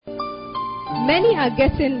Many are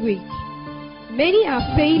getting weak, many are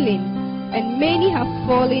failing, and many have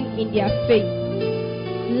fallen in their faith.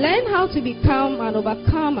 Learn how to become an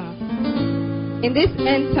overcomer in this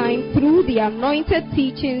end time through the anointed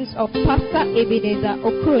teachings of Pastor Ebenezer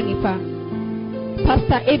Okronipa.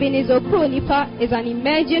 Pastor Ebenezer Okronipa is an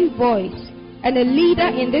emerging voice and a leader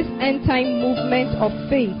in this end time movement of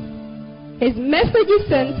faith. His message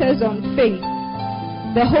centers on faith,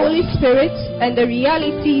 the Holy Spirit, and the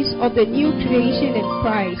realities of the new creation in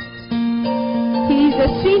Christ. He is the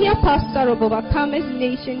senior pastor of Overcomers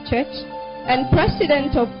Nation Church and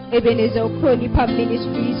president of Ebenezer Okronipa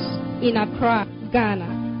Ministries in Accra,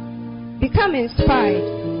 Ghana. Become inspired,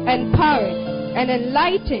 empowered, and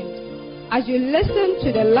enlightened as you listen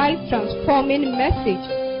to the life-transforming message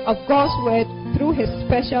of God's Word through His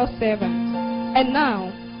special servant. And now,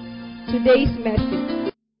 today's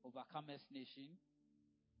message. Overcomers Nation,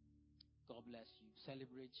 God bless you.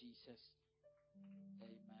 Celebrate Jesus.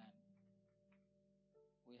 Amen.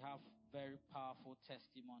 We have very powerful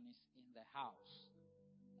testimonies in the house.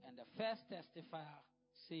 And the first testifier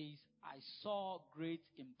says, I saw great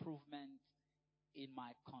improvement in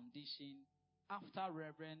my condition after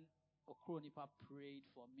Reverend Okronipa prayed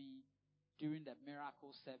for me during the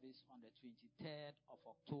miracle service on the 23rd of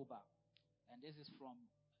October. And this is from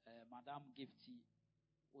Madame Gifty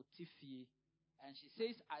Otifie. And she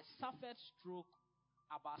says, I suffered stroke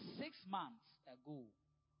about 6 months ago,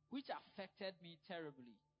 which affected me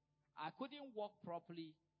terribly. I couldn't walk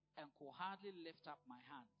properly and could hardly lift up my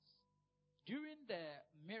hands. During the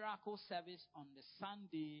miracle service on the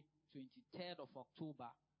Sunday, 23rd of October,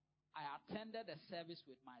 I attended a service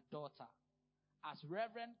with my daughter. As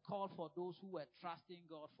Reverend called for those who were trusting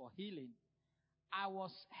God for healing, I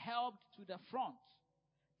was helped to the front.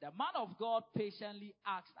 The man of God patiently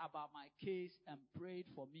asked about my case and prayed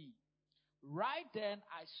for me. Right then,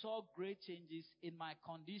 I saw great changes in my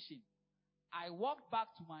condition. I walked back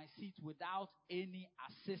to my seat without any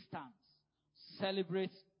assistance.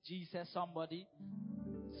 Celebrate Jesus, somebody.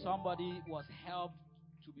 Somebody was helped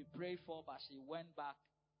to be prayed for, but she went back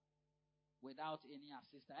without any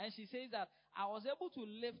assistance. And she says that I was able to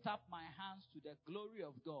lift up my hands to the glory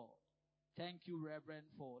of God. Thank you, Reverend,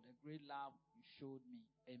 for the great love you showed me.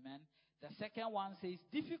 Amen. The second one says,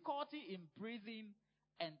 difficulty in breathing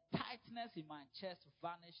and tightness in my chest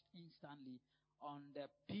vanished instantly on the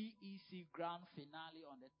PEC grand finale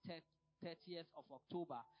on the 30th of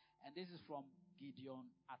October. And this is from Gideon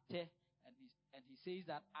Ate. And he says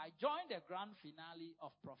that I joined the grand finale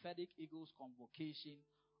of Prophetic Eagles Convocation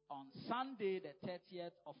on Sunday, the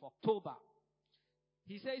 30th of October.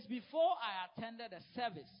 He says, before I attended the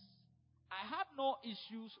service, I had no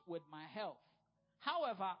issues with my health.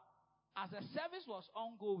 However, as the service was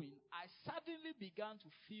ongoing, I suddenly began to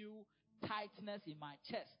feel tightness in my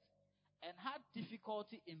chest and had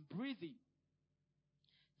difficulty in breathing.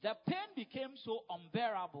 The pain became so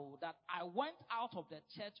unbearable that I went out of the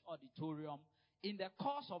church auditorium in the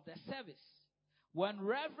course of the service. When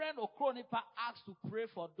Reverend Okronipa asked to pray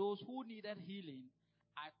for those who needed healing,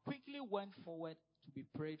 I quickly went forward to be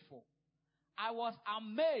prayed for. I was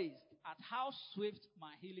amazed at how swift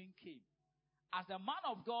my healing came. As the man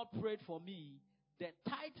of God prayed for me, the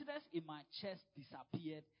tightness in my chest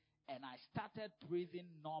disappeared and I started breathing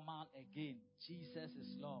normal again. Jesus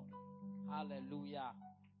is Lord. Hallelujah.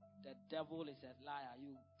 The devil is a liar.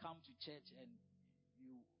 You come to church and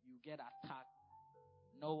you get attacked.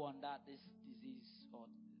 No wonder this disease or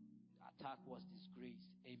attack was disgraced.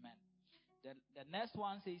 Amen. The next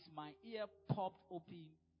one says, my ear popped open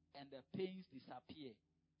and the pains disappeared.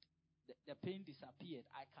 The pain disappeared.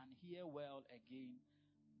 I can hear well again.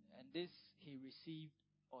 And this she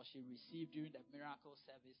received during the miracle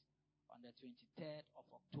service on the 23rd of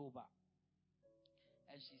October.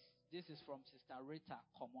 And this is from Sister Rita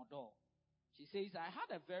Commodore. She says, I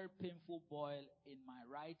had a very painful boil in my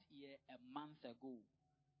right ear a month ago.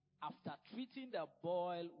 After treating the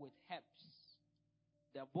boil with herbs,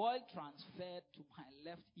 the boil transferred to my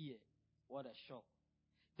left ear. What a shock.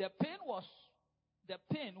 The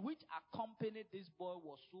pain which accompanied this boil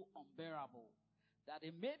was so unbearable that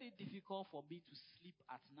it made it difficult for me to sleep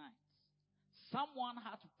at night. Someone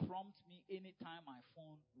had to prompt me anytime my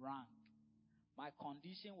phone rang. My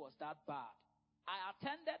condition was that bad. I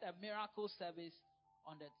attended a miracle service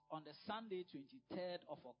on the Sunday, 23rd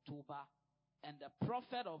of October, and the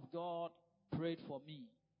prophet of God prayed for me.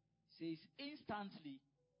 Says, instantly,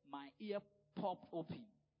 my ear popped open.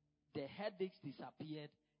 The headaches disappeared,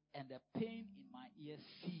 and the pain in my ear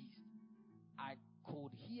ceased. I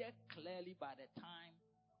could hear clearly by the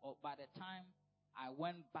time I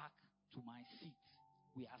went back to my seat.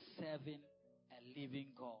 We are serving a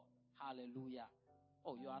living God. Hallelujah.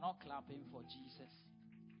 Oh, you are not clapping for Jesus.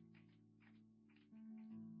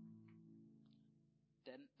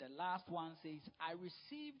 Then the last one says, I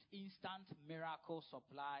received instant miracle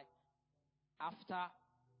supply after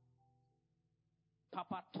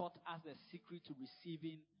Papa taught us the secret to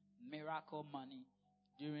receiving miracle money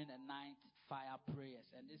during the night fire prayers.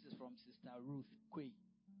 And this is from Sister Ruth Quay.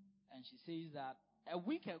 And she says that a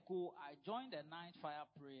week ago, I joined the night fire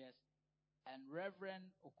prayers, and Reverend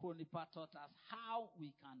Okronipa taught us how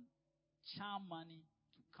we can charm money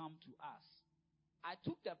to come to us. I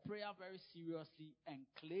took the prayer very seriously and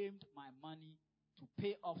claimed my money to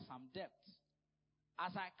pay off some debts.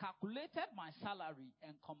 As I calculated my salary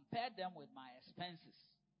and compared them with my expenses,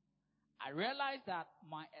 I realized that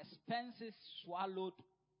my expenses swallowed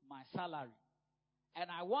my salary. And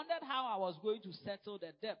I wondered how I was going to settle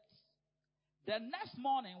the debts. The next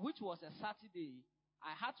morning, which was a Saturday,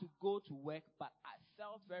 I had to go to work, but I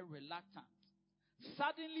felt very reluctant.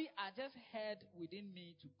 Suddenly, I just heard within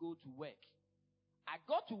me to go to work. I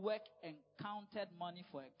got to work and counted money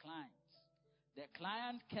for a client. The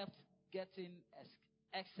client kept getting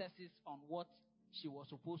excesses on what she was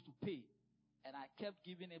supposed to pay, and I kept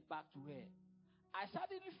giving it back to her. I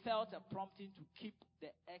suddenly felt a prompting to keep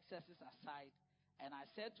the excesses aside, and I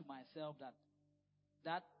said to myself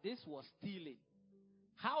that this was stealing.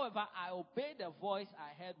 However, I obeyed the voice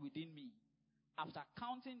I heard within me. After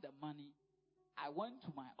counting the money, I went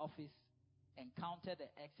to my office and counted the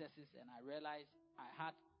excesses, and I realized I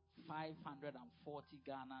had 540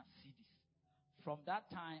 Ghana cedis. From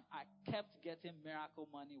that time, I kept getting miracle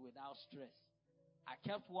money without stress. I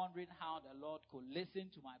kept wondering how the Lord could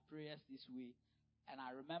listen to my prayers this way. And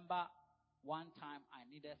I remember one time I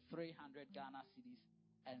needed 300 Ghana cedis,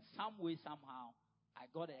 and some way, somehow, I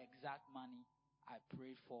got the exact money I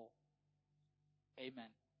prayed for.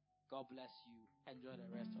 Amen. God bless you. Enjoy the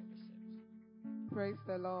rest of the service. Praise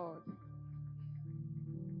the Lord.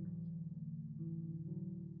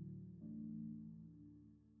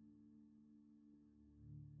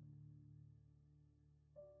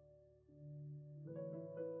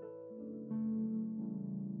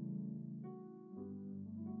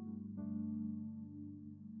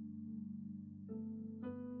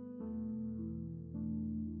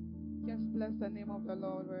 Just bless the name of the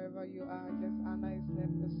Lord wherever you are. Just honor His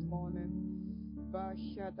name this morning.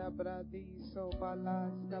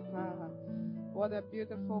 What a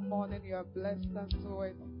beautiful morning you have blessed us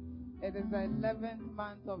with. It is the 11th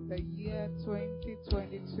month of the year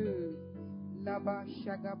 2022. Laba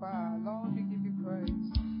Shagaba. Lord, we give you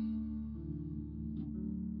praise.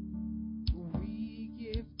 We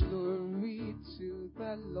give glory to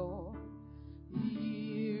the Lord.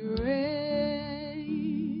 He reigns.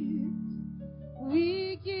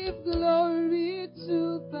 We give glory to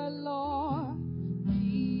the Lord.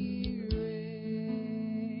 He reigns.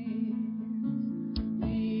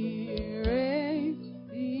 He reigns.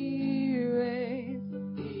 He reigns.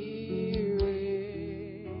 He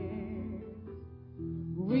reigns.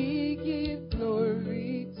 We give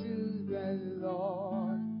glory to the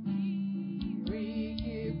Lord. We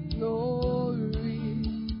give glory.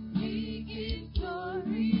 He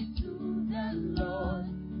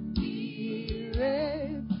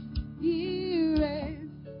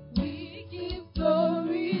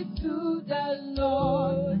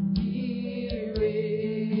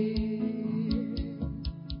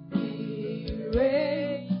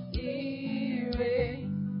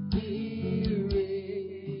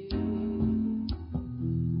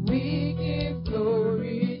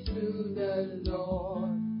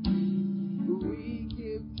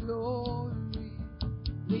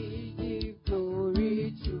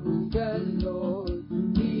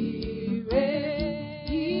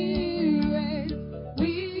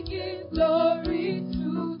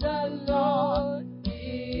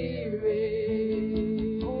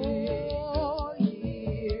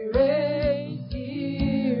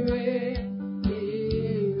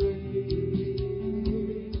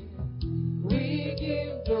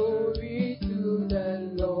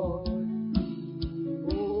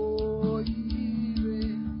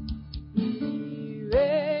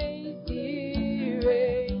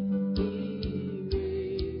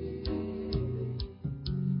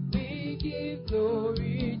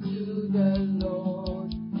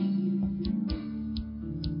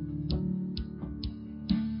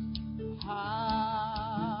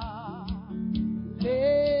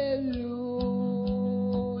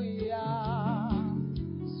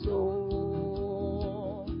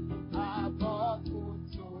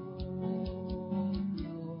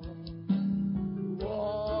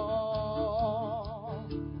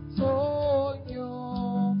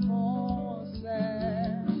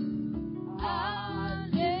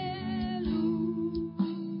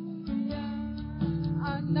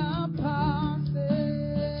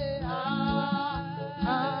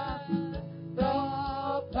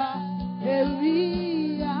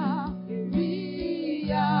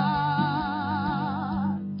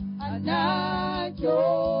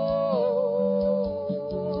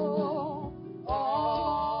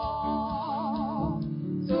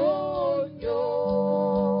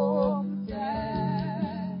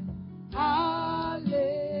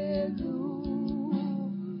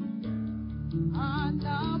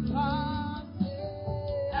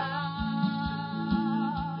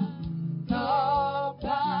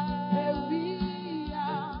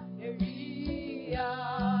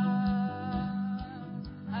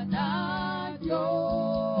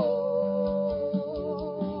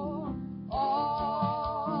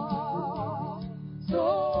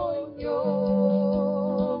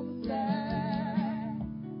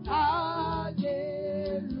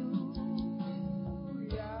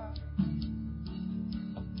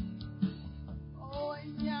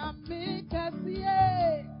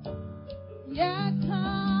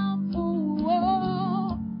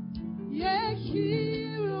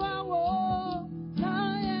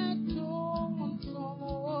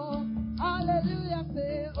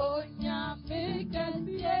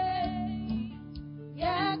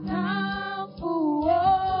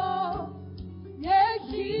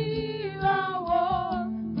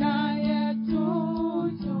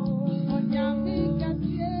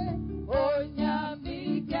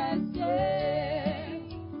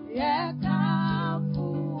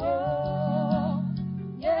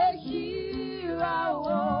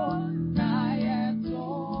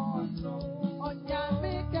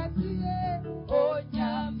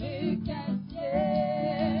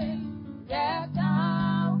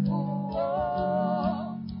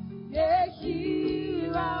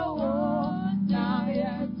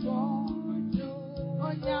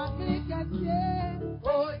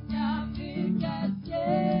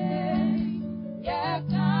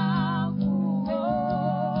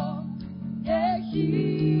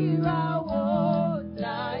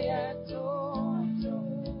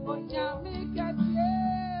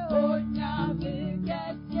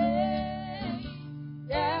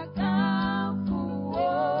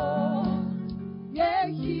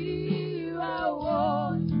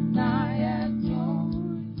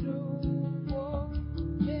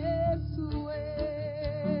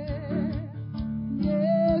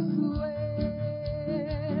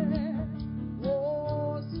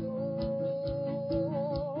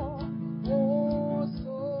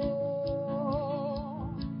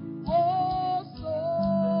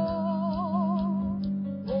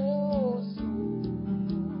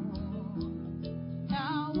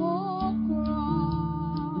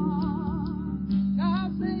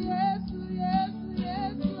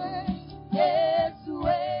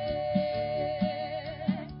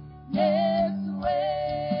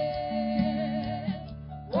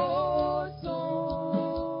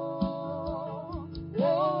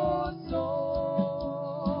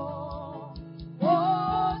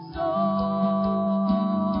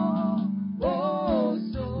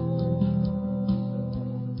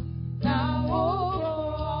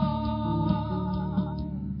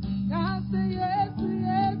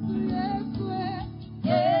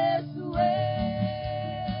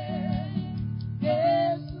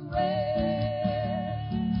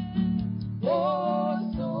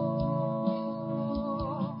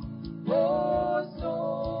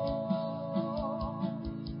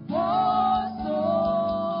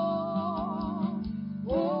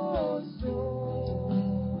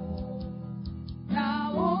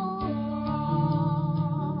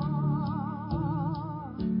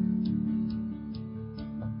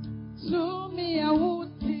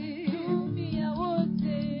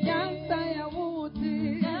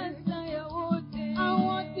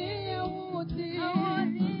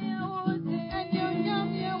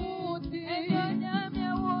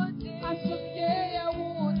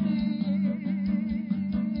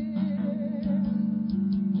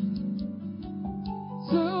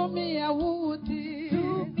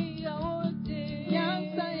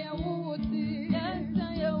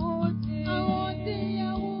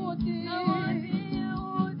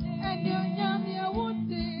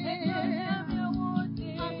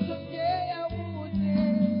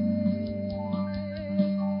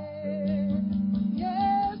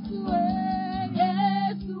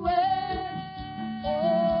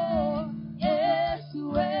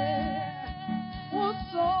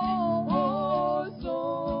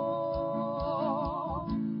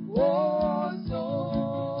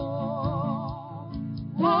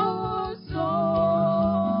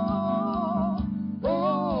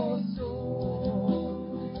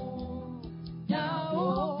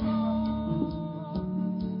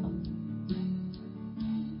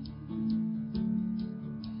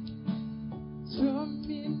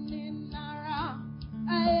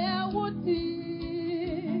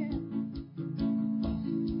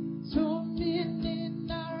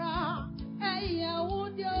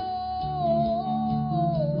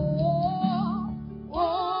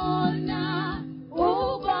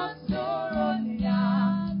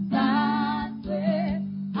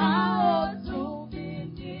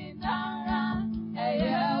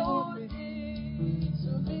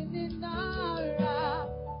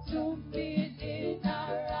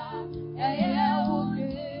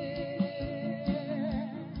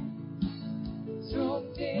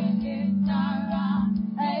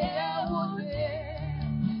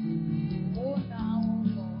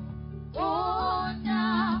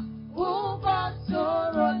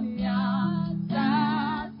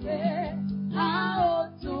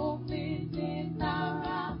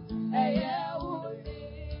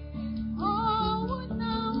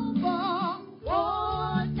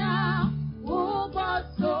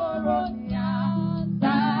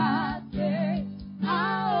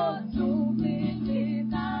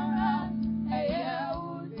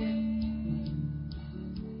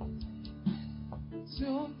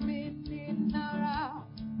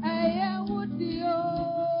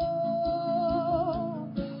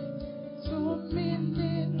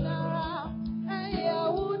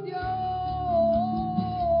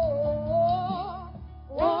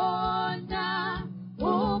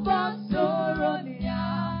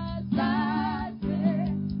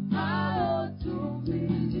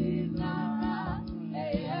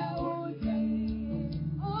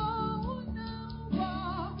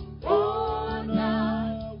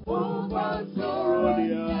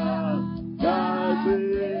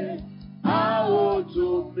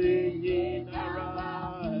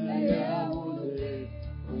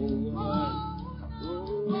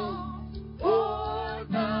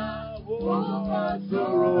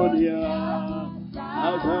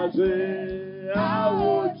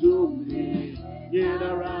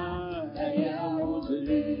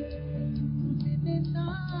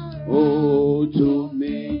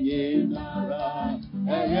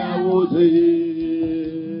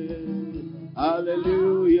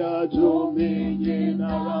Hallelujah to me,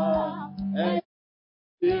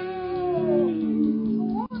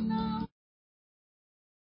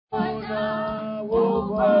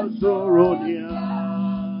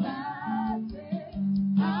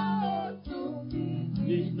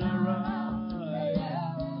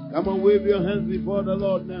 Come on, wave your hands before the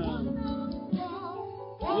Lord now.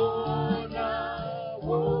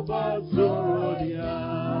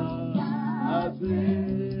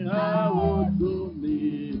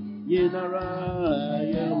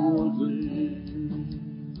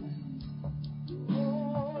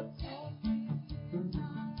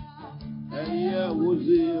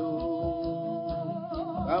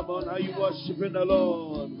 Come on, are you worshiping the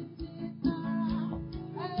Lord?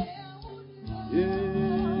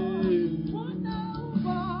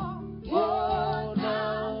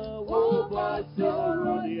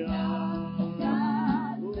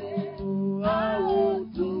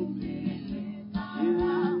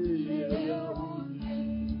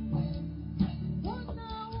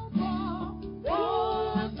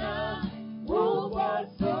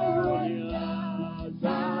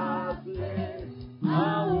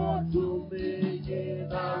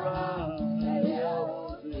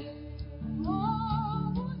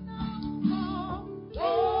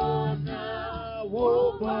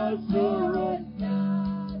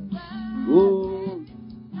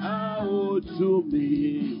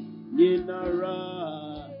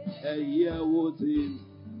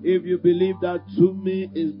 If you believe that to me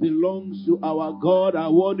it belongs to our God, I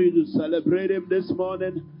want you to celebrate him this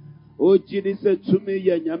morning. Oh, Jesus said to me,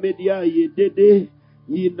 Yanyamedia, ye dede,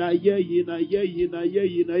 yinaye,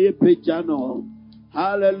 pejano.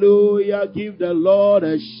 Hallelujah. Give the Lord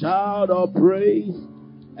a shout of praise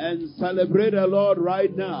and celebrate the Lord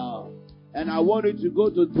right now. And I want you to go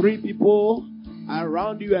to 3 people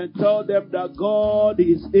around you and tell them that God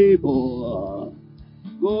is able.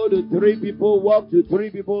 Go to 3 people, walk to 3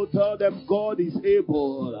 people, tell them God is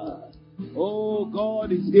able. Oh,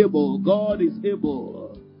 God is able. God is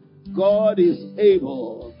able. God is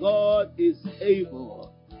able. God is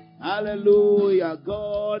able. Hallelujah.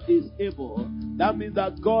 God is able. That means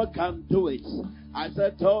that God can do it. I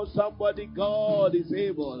said, tell somebody God is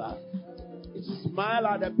able. Smile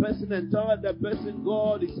at the person and tell the person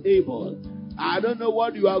God is able. I don't know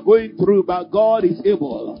what you are going through, but God is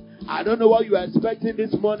able. I don't know what you are expecting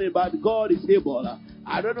this morning, but God is able.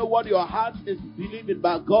 I don't know what your heart is believing,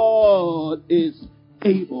 but God is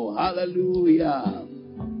able. Hallelujah.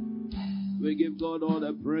 We give God all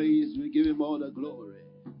the praise. We give him all the glory.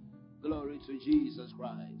 Glory to Jesus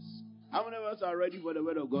Christ. How many of us are ready for the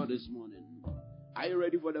word of God this morning? Are you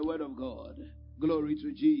ready for the word of God? Glory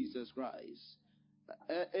to Jesus Christ.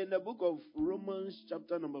 In the book of Romans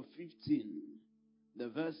chapter number 15, the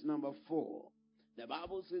verse number 4, the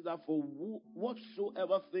Bible says that for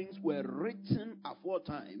whatsoever things were written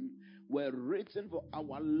aforetime were written for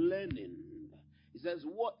our learning. It says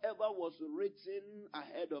whatever was written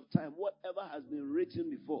ahead of time, whatever has been written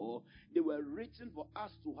before, they were written for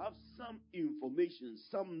us to have some information,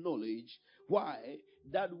 some knowledge. Why?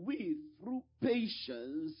 That we, through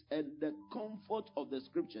patience and the comfort of the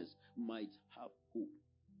scriptures, might have hope.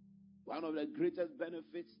 One of the greatest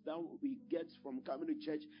benefits that we get from coming to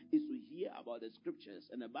church is to hear about the scriptures.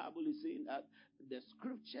 And the Bible is saying that the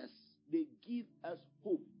scriptures, they give us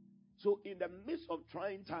hope. So in the midst of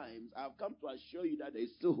trying times, I've come to assure you that there is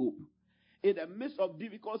still hope. In the midst of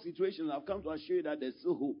difficult situations, I've come to assure you that there's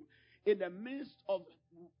still hope. In the midst of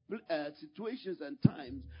situations and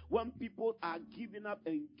times when people are giving up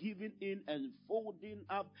and giving in and folding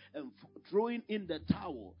up and throwing in the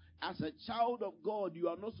towel, as a child of God, you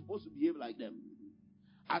are not supposed to behave like them.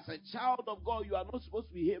 As a child of God, you are not supposed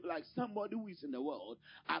to behave like somebody who is in the world.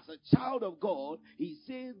 As a child of God, he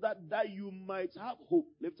says that you might have hope.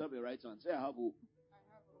 Lift up your right hand. Say, I have hope.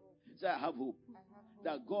 Say, I have hope.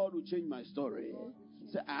 That God will change my story.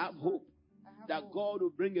 Say, I have hope. That God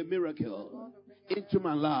will bring a miracle into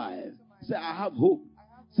my life. Say, I have hope.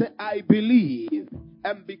 Say, I believe.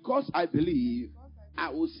 And because I believe, I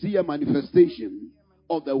will see a manifestation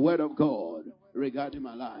of the word of God regarding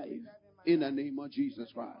my life. In the name of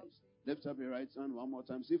Jesus Christ. Lift up your right hand one more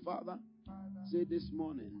time. Say, Father, say this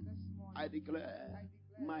morning, I declare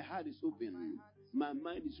my heart is open. My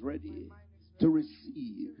mind is ready to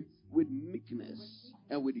receive with meekness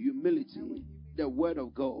and with humility the word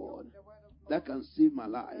of God that can save my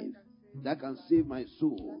life, that can save my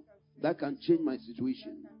soul, that can change my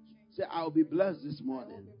situation. Say, I'll be blessed this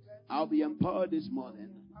morning. I'll be empowered this morning.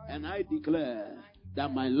 And I declare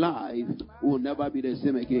that my life will never be the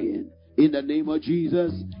same again. In the name of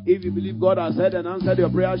Jesus, if you believe God has heard and answered your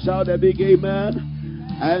prayer, shout a big amen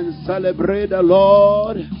and celebrate the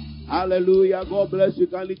Lord. Hallelujah. God bless you.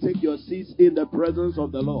 Kindly take your seats in the presence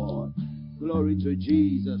of the Lord. Glory to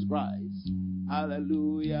Jesus Christ.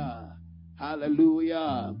 Hallelujah.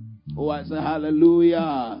 Hallelujah. Oh, I say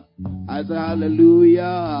hallelujah. I say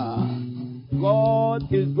hallelujah.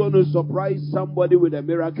 God is going to surprise somebody with a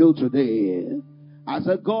miracle today. I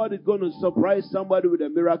said, God is going to surprise somebody with a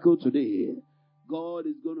miracle today. God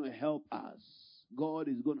is going to help us. God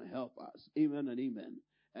is going to help us. Amen and amen.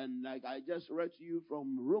 And like I just read to you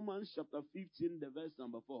from Romans chapter 15, the verse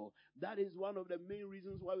number 4. That is one of the main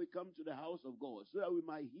reasons why we come to the house of God, so that we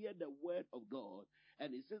might hear the word of God.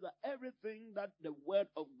 And it says that everything that the word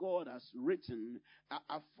of God has written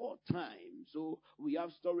aforetime. So we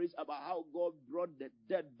have stories about how God brought the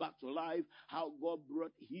dead back to life, how God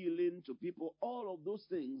brought healing to people. All of those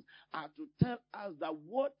things are to tell us that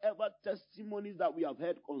whatever testimonies that we have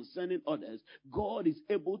heard concerning others, God is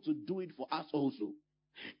able to do it for us also.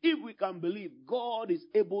 If we can believe, God is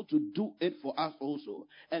able to do it for us also.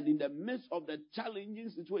 And in the midst of the challenging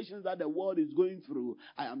situations that the world is going through,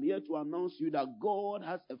 I am here to announce to you that God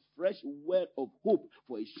has a fresh word of hope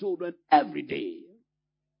for his children every day.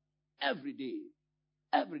 Every day.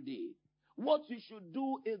 Every day. What you should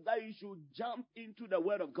do is that you should jump into the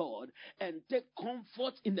word of God and take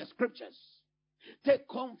comfort in the scriptures. Take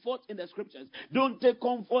comfort in the scriptures. Don't take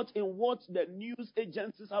comfort in what the news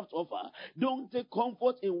agencies have to offer. Don't take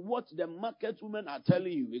comfort in what the market women are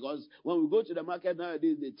telling you, because when we go to the market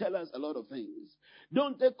nowadays, they tell us a lot of things.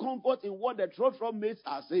 Don't take comfort in what the trotro mates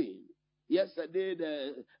are saying. Yesterday,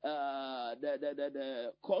 the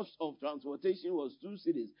cost of transportation was 2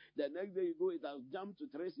 cedis. The next day you go, it has jumped to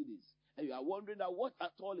 3 cedis. And you are wondering that what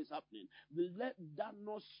at all is happening. Let that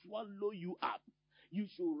not swallow you up. You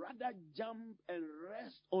should rather jump and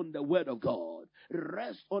rest on the word of God.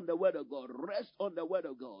 Rest on the word of God. Rest on the word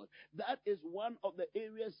of God. That is one of the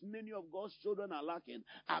areas many of God's children are lacking.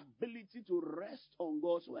 Ability to rest on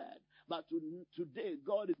God's word. But today,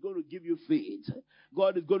 God is going to give you faith.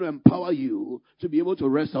 God is going to empower you to be able to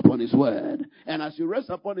rest upon His word. And as you rest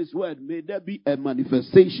upon His word, may there be a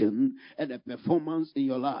manifestation and a performance in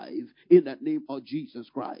your life in the name of Jesus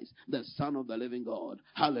Christ, the Son of the living God.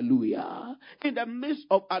 Hallelujah. In the midst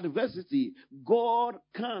of adversity, God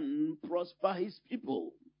can prosper His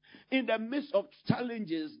people. In the midst of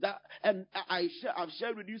challenges I've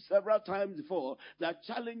shared with you several times before, that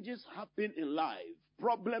challenges happen in life.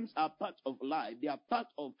 Problems are part of life. They are part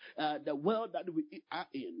of the world that we are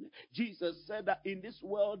in. Jesus said that in this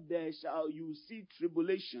world there shall you see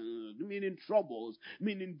tribulations, meaning troubles,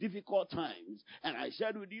 meaning difficult times. And I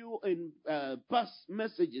shared with you in past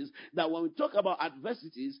messages that when we talk about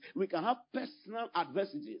adversities, we can have personal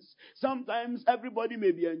adversities. Sometimes everybody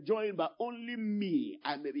may be enjoying, but only me,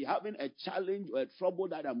 I may be having a challenge or a trouble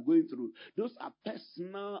that I'm going through. Those are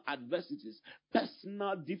personal adversities,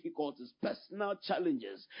 personal difficulties, personal challenges.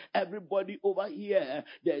 Everybody over here,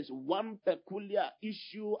 there's one peculiar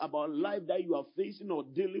issue about life that you are facing or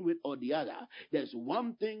dealing with or the other. There's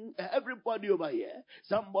one thing, everybody over here,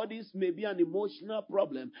 somebody's may be an emotional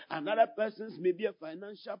problem, another person's may be a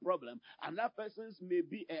financial problem, another person's may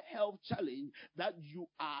be a health challenge that you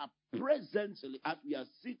are presently, as we are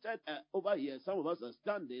seated over here, some of us are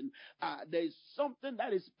standing, there is something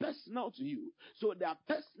that is personal to you. So there are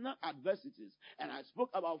personal adversities, and I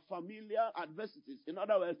spoke about familiar adversities. In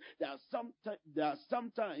other words, there are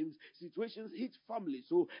sometimes situations hit family,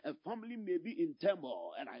 so a family may be in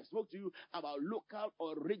turmoil, and I spoke to you about local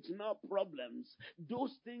or regional problems.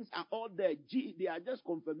 Those things are all there. They are just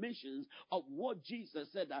confirmations of what Jesus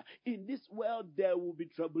said, that in this world there will be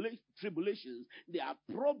tribulations. There are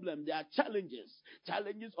problems. There are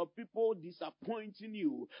challenges of people disappointing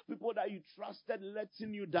you, people that you trusted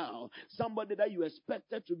letting you down, somebody that you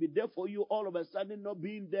expected to be there for you all of a sudden not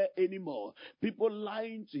being there anymore, people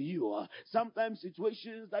lying to you, sometimes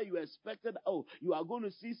situations that you expected, you are going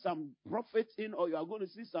to see some profit in, or you are going to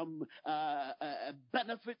see some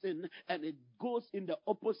benefit in, and it goes in the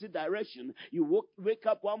opposite direction. You wake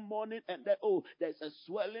up one morning and then, there's a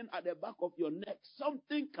swelling at the back of your neck.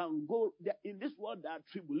 Something can go there. In this world there are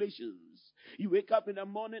tribulations. You wake up in the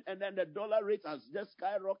morning and then the dollar rate has just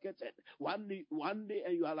skyrocketed one day,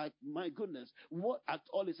 and you are like, my goodness, what at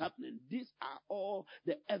all is happening? These are all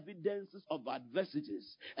the evidences of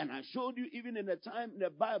adversities. And I showed you even in the time in the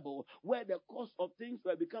Bible where the cost of things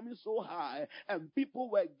were becoming so high and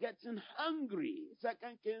people were getting hungry. 2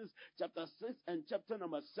 Kings chapter 6 and chapter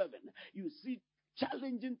number 7. You see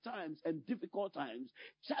challenging times and difficult times.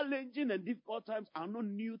 Challenging and difficult times are not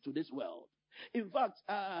new to this world. In fact,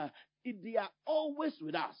 they are always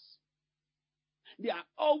with us. They are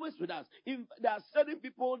always with us. There are certain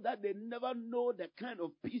people that they never know the kind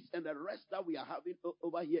of peace and the rest that we are having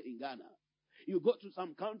over here in Ghana. You go to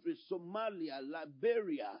some countries, Somalia,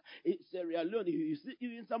 Liberia, Sierra Leone, you see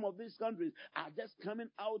even some of these countries are just coming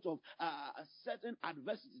out of certain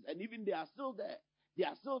adversities, and even they are still there. They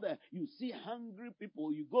are still there. You see hungry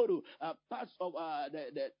people. You go to parts of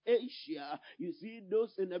the Asia. You see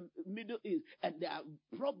those in the Middle East. And there are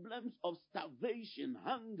problems of starvation,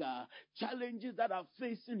 hunger, challenges that are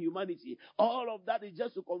facing humanity. All of that is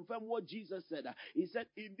just to confirm what Jesus said. He said,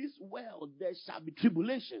 in this world there shall be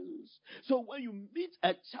tribulations. So when you meet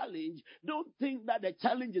a challenge, don't think that the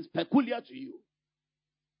challenge is peculiar to you.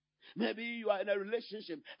 Maybe you are in a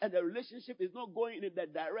relationship and the relationship is not going in the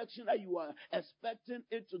direction that you are expecting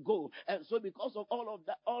it to go. And so because of all of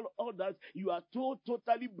that, all that, you are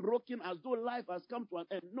totally broken as though life has come to an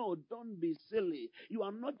end. No, don't be silly. You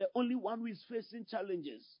are not the only one who is facing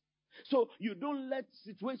challenges. So you don't let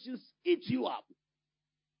situations eat you up.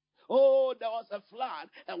 Oh, there was a flood.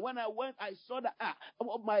 And when I went, I saw that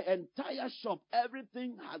my entire shop,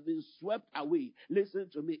 everything has been swept away. Listen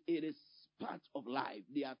to me. It is part of life.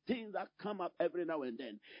 There are things that come up every now and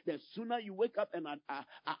then. The sooner you wake up and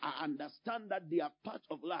understand that they are part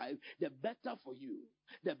of life, the better for you.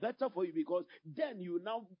 The better for you, because then you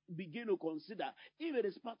now begin to consider, if it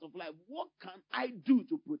is part of life, what can I do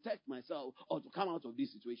to protect myself or to come out of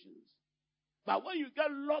these situations? But when you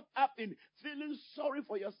get locked up in feeling sorry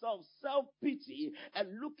for yourself, self-pity,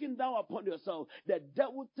 and looking down upon yourself, the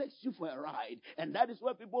devil takes you for a ride. And that is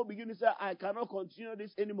where people begin to say, I cannot continue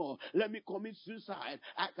this anymore. Let me commit suicide.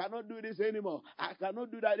 I cannot do this anymore. I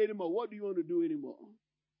cannot do that anymore. What do you want to do anymore?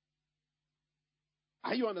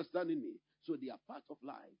 Are you understanding me? So they are part of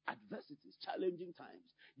life. Adversities, challenging times,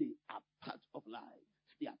 they are part of life.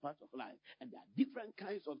 They are part of life. And there are different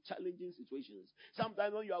kinds of challenging situations.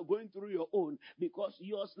 Sometimes when you are going through your own, because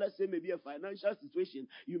yours, let's say, may be a financial situation,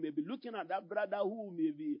 you may be looking at that brother who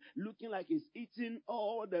may be looking like he's eating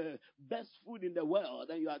all the best food in the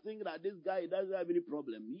world, and you are thinking that this guy doesn't have any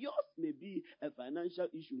problem. Yours may be a financial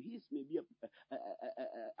issue. His may be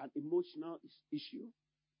an emotional issue.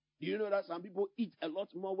 Do you know that some people eat a lot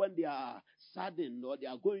more when they are saddened or they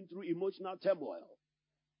are going through emotional turmoil?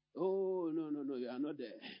 Oh, no, you are not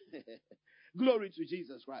there. Glory to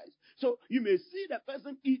Jesus Christ. So you may see the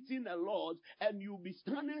person eating a lot and you'll be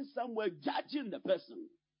standing somewhere judging the person.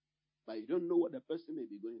 But you don't know what the person may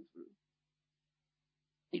be going through.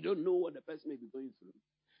 You don't know what the person may be going through.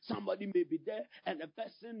 Somebody may be there and the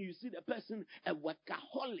person, you see the person, a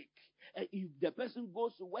workaholic. And if the person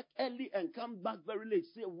goes to work early and comes back very late,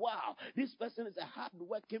 say, wow, this person is a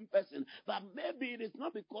hard-working person. But maybe it is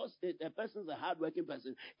not because the person is a hard-working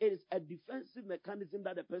person. It is a defensive mechanism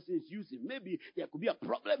that the person is using. Maybe there could be a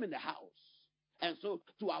problem in the house. And so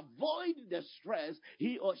to avoid the stress,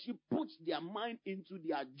 he or she puts their mind into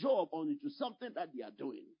their job or into something that they are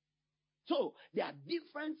doing. So there are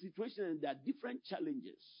different situations and there are different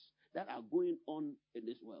challenges that are going on in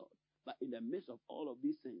this world. But in the midst of all of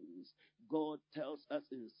these things, God tells us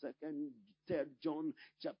in 3 John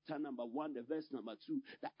chapter number 1, the verse number 2,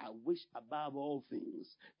 that I wish above all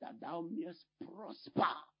things that thou mayest prosper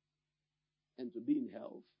and to be in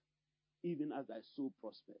health, even as thy soul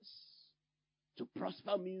prospers. To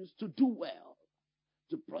prosper means to do well.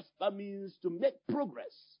 To prosper means to make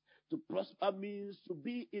progress. To prosper means to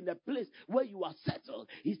be in a place where you are settled.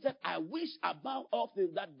 He said, I wish above all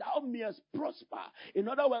things that thou mayest prosper. In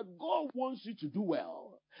other words, God wants you to do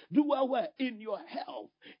well. Do well where? In your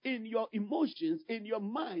health, in your emotions, in your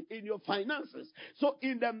mind, in your finances. So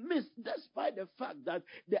in the midst, despite the fact that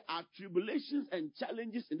there are tribulations and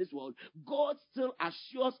challenges in this world, God still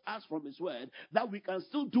assures us from His word that we can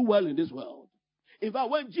still do well in this world. In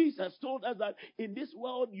fact, when Jesus told us that in this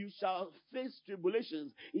world you shall face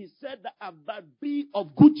tribulations, He said that, but be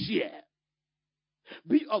of good cheer.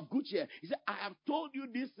 Be of good cheer. He said, I have told you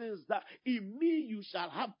these things that in me you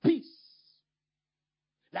shall have peace.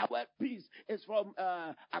 That word peace is from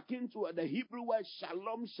akin to the Hebrew word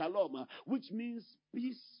shalom, which means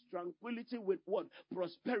peace, tranquility with what?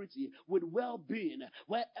 Prosperity, with well-being,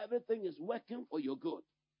 where everything is working for your good.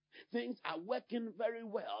 Things are working very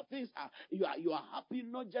well. Things are you are happy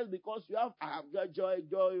not just because I have got joy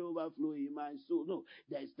overflowing in my soul. No,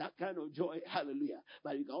 there is that kind of joy, hallelujah.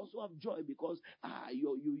 But you can also have joy because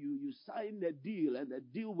you signed a deal and the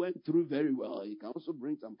deal went through very well. It can also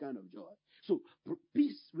bring some kind of joy. So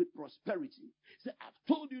peace with prosperity. Say,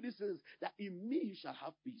 I've told you this is that in me you shall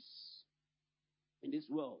have peace. In this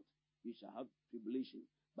world you shall have tribulation,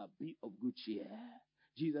 but be of good cheer.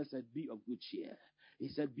 Jesus said, be of good cheer. He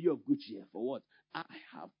said, be of good cheer. For what? I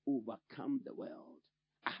have overcome the world.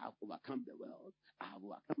 I have overcome the world. I have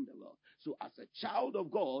overcome the world. So as a child of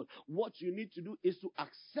God, what you need to do is to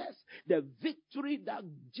access the victory that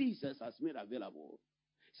Jesus has made available.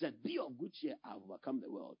 He said, be of good cheer. I have overcome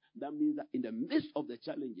the world. That means that in the midst of the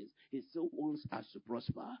challenges, He still wants us to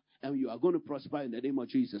prosper. And you are going to prosper in the name of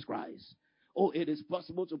Jesus Christ. Oh, it is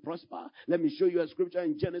possible to prosper. Let me show you a scripture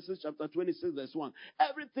in Genesis chapter 26, verse 1.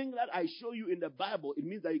 Everything that I show you in the Bible, it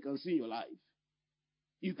means that you can see in your life.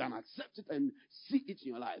 You can accept it and see it in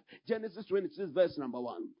your life. Genesis 26, verse number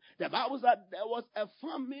 1. The Bible said there was a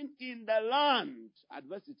famine in the land.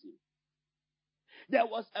 Adversity. There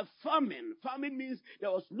was a famine. Famine means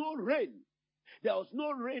there was no rain. There was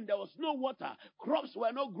no rain. There was no water. Crops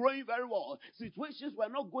were not growing very well. Situations were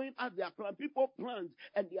not going as they are planned. People plant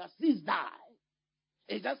and their seeds die.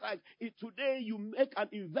 It's just like if today you make an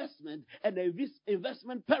investment and the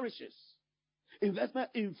investment perishes. Investment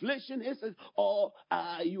inflation hits or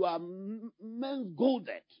you are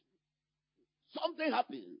mangolded. Something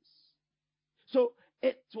happens. So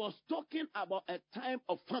it was talking about a time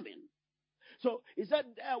of famine. So he said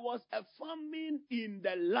there was a famine in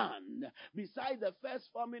the land besides the first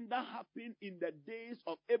famine that happened in the days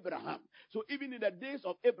of Abraham. So even in the days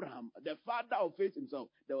of Abraham, the father of faith himself,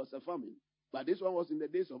 there was a famine. But this one was in the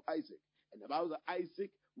days of Isaac. And the Bible says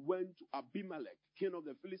Isaac went to Abimelech, king of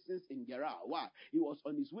the Philistines in Gerar. Why? He was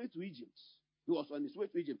on his way to Egypt. He was on his way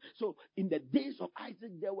to Egypt. So in the days of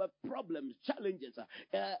Isaac, there were problems, challenges.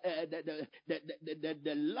 The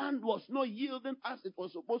land was not yielding as it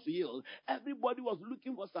was supposed to yield. Everybody was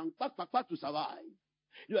looking for some to survive.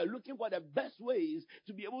 They were looking for the best ways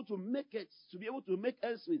to be able to make it, to be able to make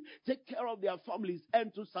ends meet, take care of their families,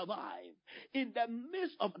 and to survive. In the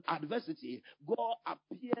midst of adversity, God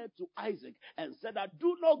appeared to Isaac and said that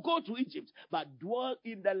do not go to Egypt, but dwell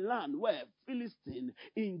in the land where Philistine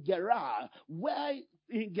in Gerar. Where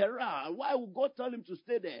in Gerar? Why would God tell him to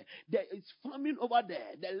stay there? There is famine over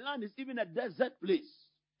there. The land is even a desert place.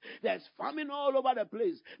 There's famine all over the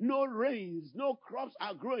place. No rains, no crops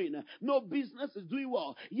are growing, no business is doing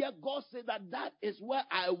well. Yet God said that is where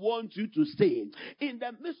I want you to stay. In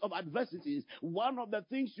the midst of adversities, one of the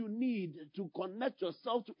things you need to connect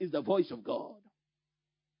yourself to is the voice of God.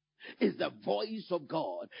 Is the voice of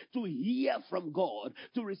God, to hear from God,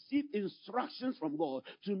 to receive instructions from God,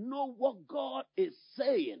 to know what God is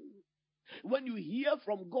saying. When you hear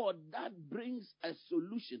from God, that brings a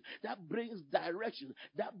solution, that brings direction,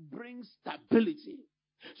 that brings stability.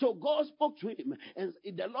 So God spoke to him, and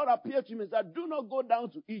the Lord appeared to him and said, do not go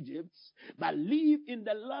down to Egypt, but live in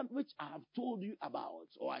the land which I have told you about,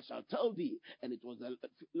 or I shall tell thee. And it was the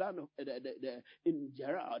land of in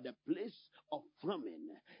Gerar, the place of famine.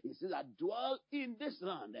 He says, I dwell in this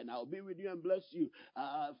land, and I'll be with you and bless you.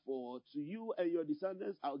 For to you and your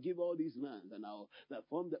descendants, I'll give all these lands, and I'll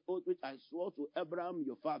perform the oath which I swore to Abraham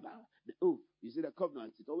your father. The oath, you see the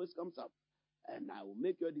covenant, it always comes up. And I will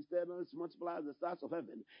make your descendants multiply as the stars of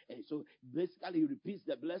heaven. And so basically he repeats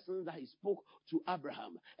the blessings that he spoke to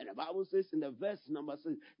Abraham. And the Bible says in the verse number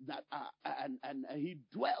 6 that and he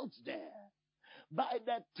dwelt there. By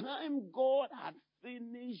the time God had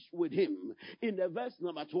finished with him, in the verse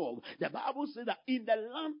number 12, the Bible says that in the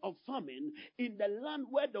land of famine, in the land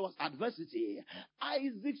where there was adversity,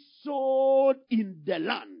 Isaac sowed in the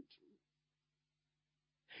land.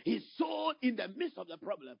 He sowed in the midst of the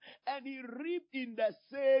problem, and he reaped in the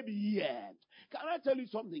same year. Can I tell you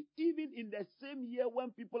something? Even in the same year when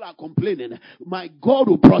people are complaining, my God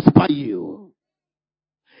will prosper you.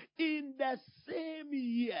 In the same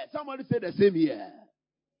year. Somebody say the same year.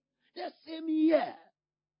 The same year.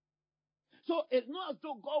 So it's not as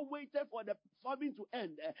though God waited for the famine to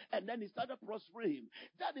end and then he started prospering him.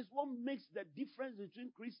 That is what makes the difference between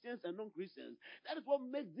Christians and non-Christians. That is what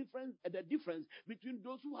makes the difference between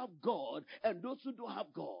those who have God and those who don't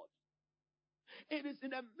have God. It is in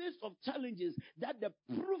the midst of challenges that the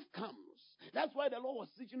proof comes. That's why the Lord was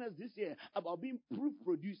teaching us this year about being proof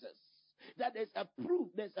producers. That there's a proof,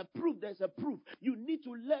 there's a proof, there's a proof. You need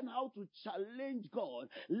to learn how to challenge God.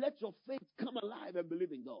 Let your faith come alive and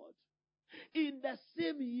believe in God. In the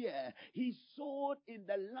same year, he sowed in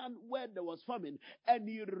the land where there was famine, and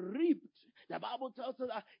he reaped. The Bible tells us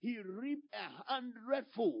that he reaped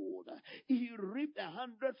 100-fold. He reaped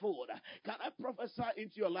 100-fold. Can I prophesy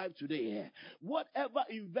into your life today? Whatever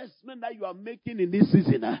investment that you are making in this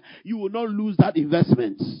season, you will not lose that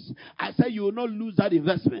investment. I say you will not lose that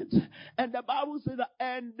investment. And the Bible says that,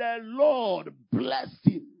 and the Lord blessed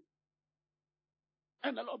him.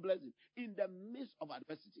 And the Lord blessed him in the midst of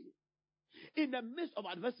adversity. In the midst of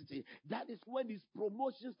adversity, that is when his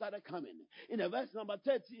promotion started coming. In the verse number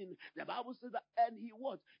 13, the Bible says that, and he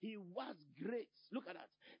was great. Look at that.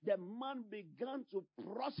 The man began to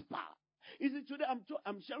prosper. Is it today?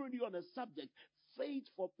 I'm sharing you on a subject, faith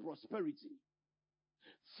for prosperity.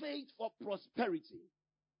 Faith for prosperity.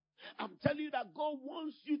 I'm telling you that God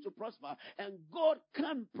wants you to prosper, and God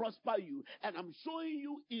can prosper you. And I'm showing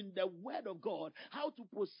you in the Word of God how to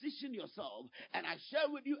position yourself. And I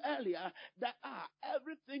shared with you earlier that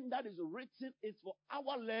everything that is written is for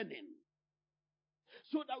our learning,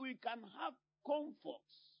 so that we can have comfort,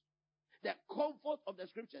 the comfort of the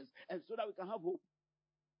scriptures, and so that we can have hope.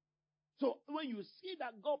 So when you see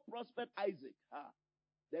that God prospered Isaac,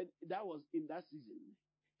 then that was in that season.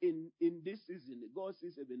 In this season, God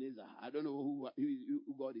sees Ebenezer. I don't know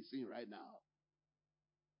who God is seeing right now.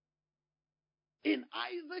 In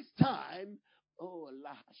Isaac's time,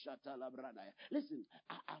 listen,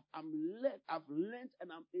 I've learned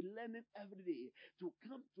and I'm learning every day to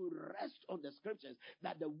come to rest on the scriptures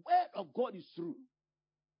that the word of God is true.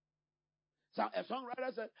 So a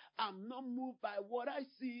songwriter said, I'm not moved by what I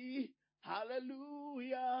see.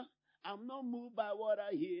 Hallelujah. I'm not moved by what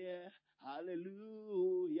I hear.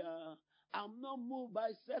 Hallelujah. I'm not moved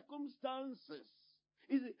by circumstances.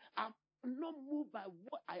 I'm not moved by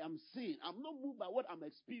what I am seeing. I'm not moved by what I'm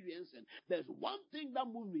experiencing. There's one thing that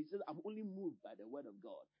moves me. He says, I'm only moved by the word of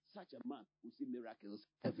God. Such a man will see miracles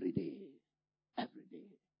every day. Every day.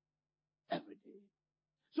 Every day.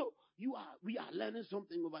 So we are learning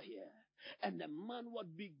something over here. And the man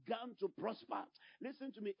what began to prosper.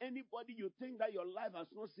 Listen to me. Anybody you think that your life has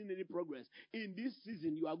not seen any progress, in this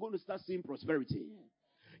season you are going to start seeing prosperity.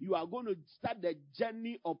 You are going to start the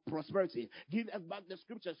journey of prosperity. Give us back the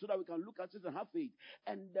scripture so that we can look at it and have faith.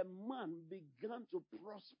 And the man began to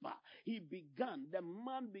prosper. The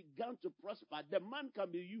man began to prosper. The man can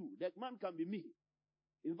be you. The man can be me.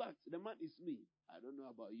 In fact, the man is me. I don't know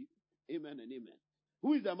about you. Amen and amen.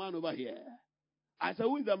 Who is the man over here? I said,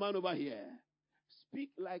 who is the man over here? Speak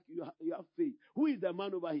like you have faith. Who is the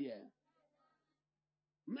man over here?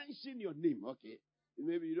 Mention your name, okay?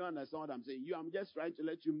 Maybe you don't understand what I'm saying. I'm just trying to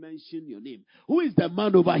let you mention your name. Who is the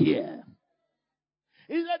man over here?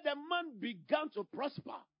 He said the man began to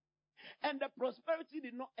prosper. And the prosperity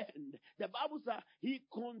did not end. The Bible says he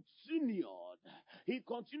continued. He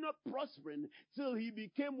continued prospering till he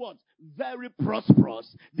became what? Very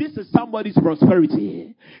prosperous. This is somebody's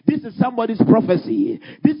prosperity. This is somebody's prophecy.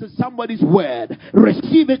 This is somebody's word.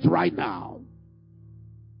 Receive it right now.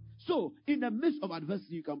 So, in the midst of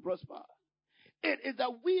adversity, you can prosper. It is the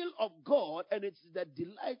will of God and it's the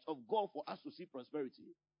delight of God for us to see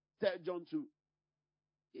prosperity. 3 John 2.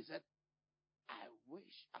 He said, I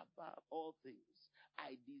wish above all things,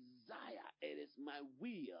 I desire, it is my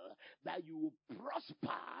will that you will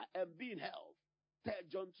prosper and be in health. 3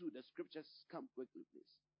 John 2, the scriptures come quickly,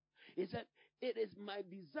 please. He said, it is my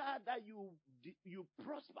desire that you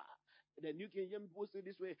prosper. The New King James puts it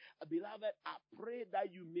this way, beloved, I pray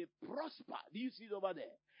that you may prosper. Do you see it over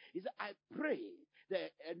there? He said, I pray.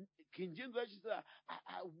 The King James Version says,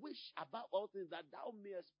 I wish above all things that thou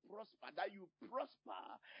mayest prosper, that you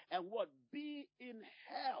prosper and what? Be in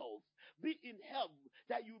health. Be in health,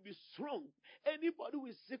 that you be strong. Anybody who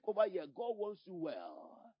is sick over here, God wants you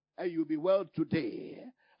well. And you'll be well today.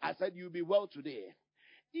 I said you'll be well today.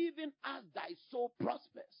 Even as thy soul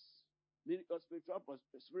prospers. Meaning your spiritual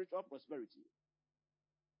prosperity.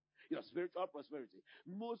 Your spiritual prosperity.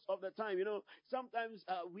 Most of the time, sometimes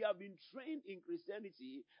we have been trained in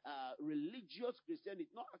Christianity, religious Christianity,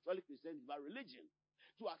 not actually Christianity, but religion,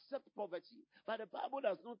 to accept poverty. But the Bible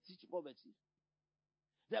does not teach poverty.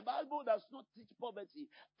 The Bible does not teach poverty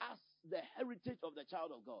as the heritage of the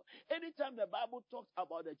child of God. Anytime the Bible talks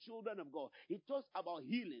about the children of God, it talks about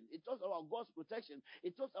healing. It talks about God's protection.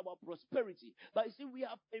 It talks about prosperity. But you see, we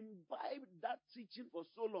have imbibed that teaching for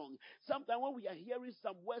so long. Sometimes when we are hearing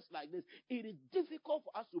some words like this, it is difficult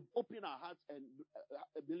for us to open our hearts and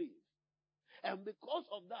believe. And because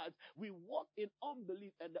of that, we walk in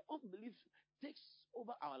unbelief, and the unbelief takes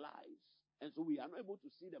over our lives. And so we are not able to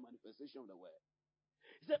see the manifestation of the word.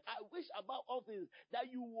 He said, I wish above all things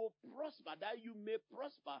that you will prosper, that you may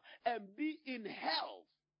prosper and be in health,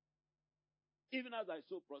 even as thy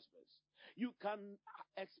soul prospers. You can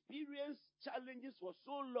experience challenges for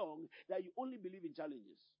so long that you only believe in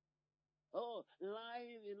challenges. Oh, in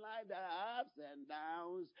life there are ups and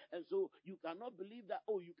downs. And so you cannot believe that,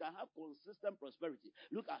 you can have consistent prosperity.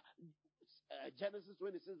 Look at Genesis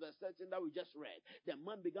 26 verse 13 that we just read. The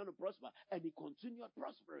man began to prosper and he continued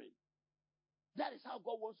prospering. That is how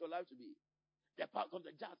God wants your life to be. The path of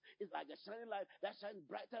the just is like a shining light that shines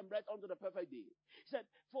brighter and brighter unto the perfect day. He said,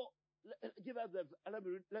 let's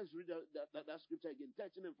read that scripture again,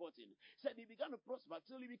 13 and 14. He said he began to prosper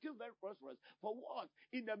till he became very prosperous. For what?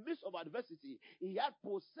 In the midst of adversity, he had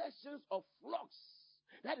possessions of flocks.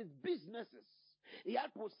 That is businesses. He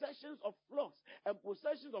had possessions of flocks and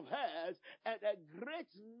possessions of herds and a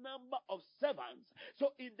great number of servants.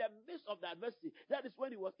 So in the midst of the adversity, that is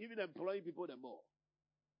when he was even employing people the more.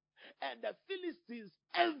 And the Philistines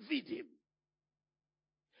envied him.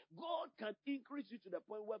 God can increase you to the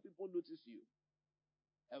point where people notice you.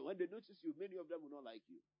 And when they notice you, many of them will not like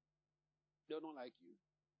you. They will not like you.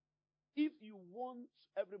 If you want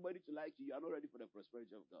everybody to like you, you are not ready for the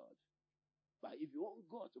prosperity of God. But if you want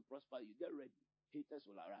God to prosper you, get ready. Haters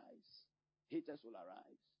will arise. Haters will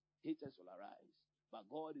arise. Haters will arise. But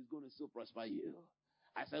God is going to still prosper you.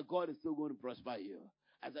 I said, God is still going to prosper you.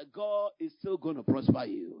 I said, God is still going to prosper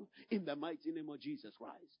you. In the mighty name of Jesus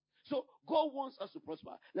Christ. So, God wants us to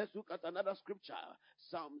prosper. Let's look at another scripture.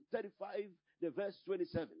 Psalm 35, the verse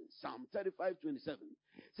 27. Psalm 35, 27.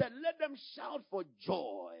 Said, let them shout for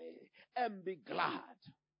joy and be glad.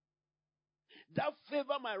 That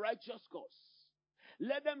favor my righteous cause.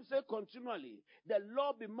 Let them say continually, the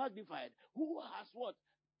Lord be magnified. Who has what?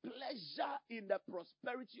 pleasure in the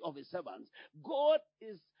prosperity of his servants. God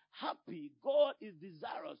is happy. God is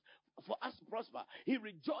desirous for us to prosper. He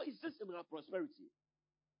rejoices in our prosperity.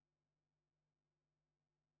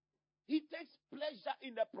 He takes pleasure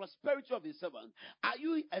in the prosperity of his servant. Are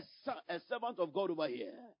you a servant of God over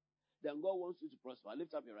here? Then God wants you to prosper.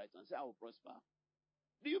 Lift up your right hand. Say, I will prosper.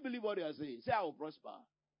 Do you believe what you are saying? Say, I will prosper.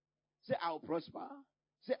 Say, I will prosper.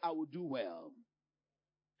 Say, I will do well.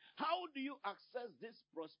 How do you access this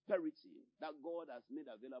prosperity that God has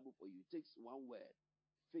made available for you? It takes one word.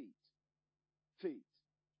 Faith. Faith.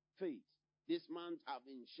 Faith. This month I've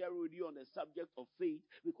been sharing with you on the subject of faith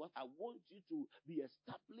because I want you to be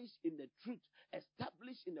established in the truth,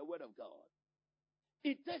 established in the word of God.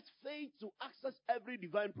 It takes faith to access every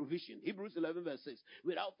divine provision. Hebrews 11 verse 6.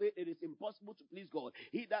 Without faith, it is impossible to please God.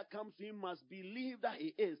 He that comes to him must believe that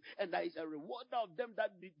he is, and that he is a rewarder of them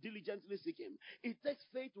that diligently seek him. It takes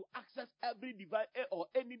faith to access every divine or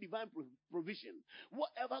any divine provision.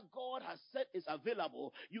 Whatever God has said is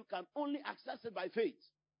available, you can only access it by faith.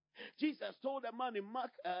 Jesus told a man in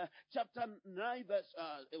Mark chapter 9 verse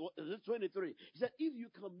 23. He said, if you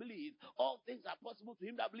can believe, all things are possible to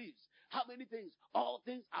him that believes. How many things? All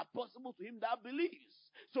things are possible to him that believes.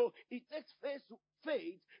 So it takes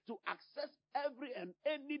faith to access every and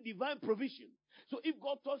any divine provision. So if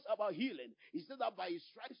God talks about healing, he said that by his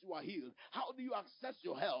stripes you are healed. How do you access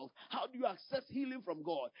your health? How do you access healing from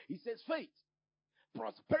God? He says faith.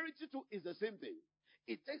 Prosperity too is the same thing.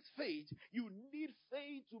 It takes faith. You need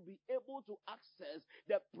faith to be able to access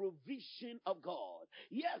the provision of God.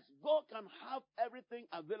 Yes, God can have everything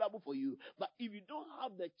available for you, but if you don't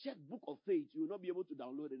have the checkbook of faith, you will not be able to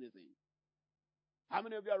download anything. How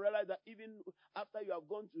many of you have realized that even after you have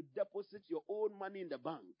gone to deposit your own money in the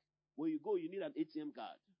bank, when you go, you need an ATM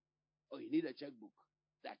card or you need a checkbook?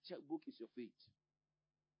 That checkbook is your faith.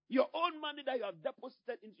 Your own money that you have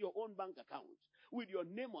deposited into your own bank account with your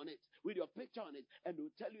name on it, with your picture on it, and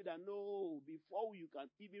they'll tell you that no, before you can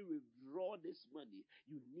even withdraw this money,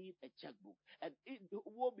 you need a checkbook. And it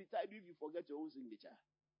won't be tied if you forget your own signature.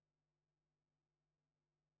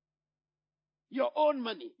 Your own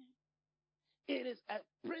money. It is a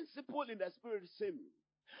principle in the spirit same.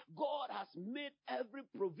 God has made every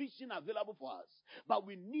provision available for us, but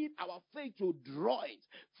we need our faith to draw it.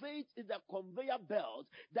 Faith is the conveyor belt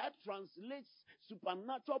that translates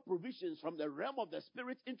supernatural provisions from the realm of the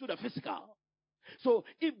spirit into the physical. So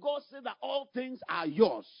if God says that all things are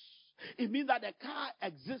yours, it means that the car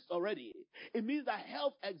exists already. It means that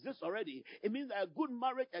health exists already. It means that a good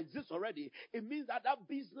marriage exists already. It means that that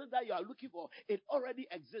business that you are looking for, it already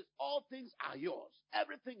exists. All things are yours.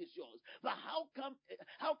 Everything is yours. But how come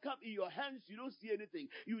in your hands you don't see anything?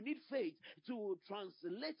 You need faith to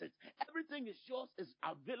translate it. Everything is yours, is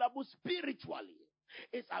available spiritually.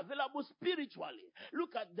 It's available spiritually.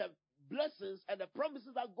 Look at the blessings and the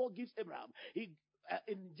promises that God gives Abraham.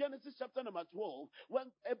 In Genesis chapter number 12, when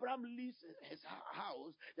Abraham leaves his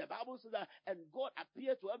house, the Bible says that, and God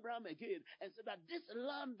appeared to Abraham again and said that this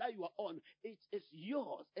land that you are on, it is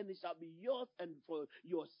yours, and it shall be yours and for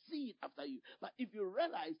your seed after you. But if you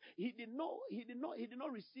realize, he did not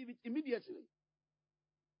receive it immediately.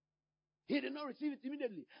 He did not receive it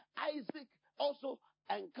immediately. Isaac also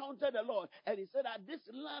encountered the Lord, and he said that this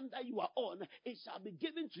land that you are on, it shall be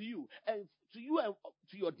given to you and to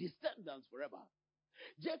your descendants forever.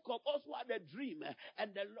 Jacob also had a dream, and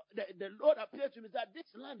the Lord appeared to him and said, this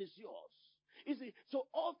land is yours. You see, so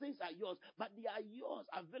all things are yours, but they are yours,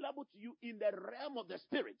 available to you in the realm of the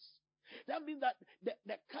spirits. That means that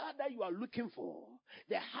the car that you are looking for,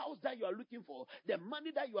 the house that you are looking for, the money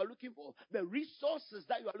that you are looking for, the resources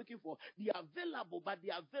that you are looking for, they are available, but they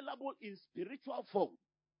are available in spiritual form.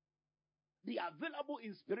 They are available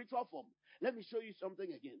in spiritual form. Let me show you something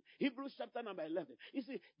again. Hebrews chapter number 11. You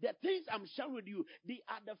see, the things I'm sharing with you, they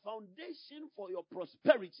are the foundation for your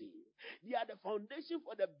prosperity. They are the foundation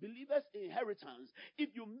for the believer's inheritance.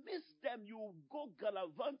 If you miss them, you go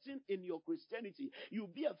gallivanting in your Christianity. You'll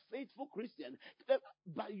be a faithful Christian,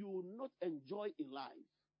 but you will not enjoy in life.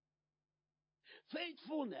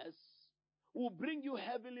 Faithfulness will bring you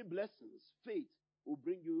heavenly blessings. Faith will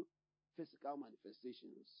bring you physical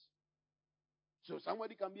manifestations. So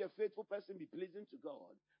somebody can be a faithful person, be pleasing to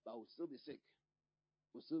God, but will still be sick.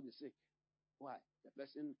 Will still be sick. Why? The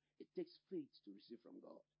person, it takes faith to receive from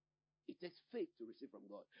God. It takes faith to receive from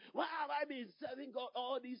God. Why have I been serving God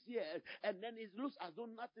all these years, and then it looks as though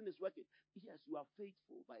nothing is working? Yes, you are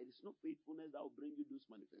faithful, but it is not faithfulness that will bring you those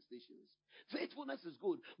manifestations. Faithfulness is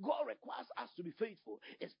good. God requires us to be faithful.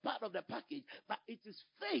 It's part of the package, but it is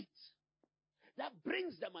faith that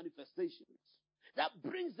brings the manifestations, that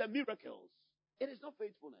brings the miracles. It is not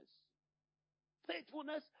faithfulness.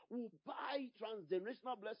 Faithfulness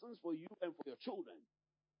generational blessings for you and for your children.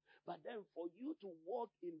 But then for you to walk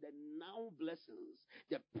in the now blessings,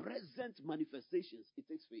 the present manifestations, it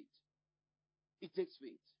takes faith. It takes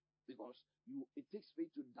faith. Because it takes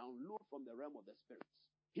faith to download from the realm of the spirits.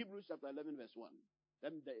 Hebrews chapter 11 verse 1.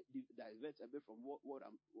 Let me divert a bit from what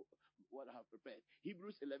I have prepared.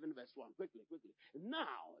 Hebrews 11 verse 1. Quickly.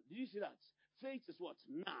 Now, did you see that? Faith is what?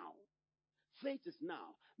 Now. Faith is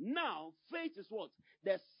now. Now, faith is what?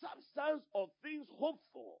 The substance of things hoped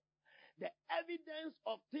for. The evidence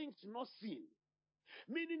of things not seen.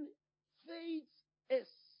 Meaning, faith is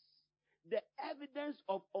the evidence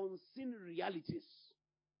of unseen realities.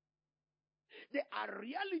 There are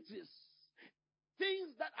realities,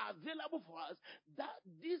 things that are available for us, that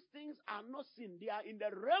these things are not seen. They are in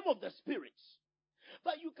the realm of the spirit.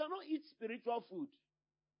 But you cannot eat spiritual food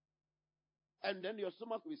and then your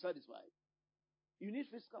stomach will be satisfied. You need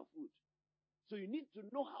physical food. So you need to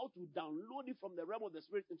know how to download it from the realm of the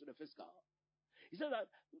spirit into the physical. He said that,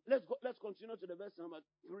 let's continue to the verse number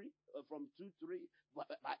 3, from 2-3.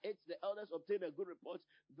 By 8, the elders obtained a good report.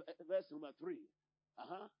 Verse number 3.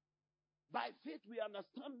 By faith we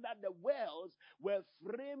understand that the worlds were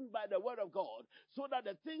framed by the word of God, so that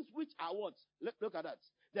the things which are what? Look at that.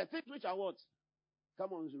 The things which are what?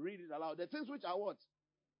 Come on, read it aloud. The things which are what?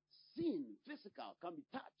 Seen, physical, can be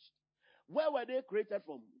touched. Where were they created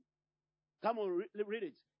from? Come on, read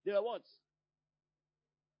it. They were what?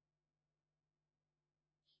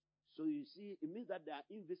 So you see, it means that they are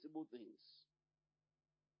invisible things.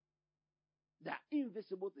 They are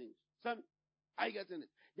invisible things. Son, are you getting it?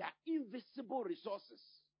 They are invisible resources.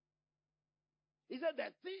 He said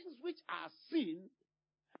that things which are seen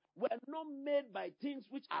were not made by things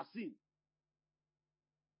which are seen.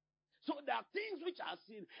 So there are things which are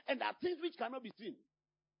seen and there are things which cannot be seen.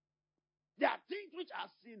 There are things which are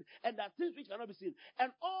seen and there are things which cannot be seen.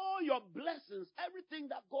 And all your blessings, everything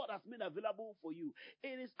that God has made available for you,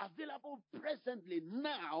 it is available presently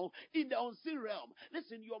now in the unseen realm.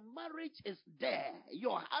 Listen, your marriage is there.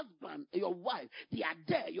 Your husband, your wife, they are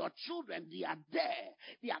there. Your children, they are there.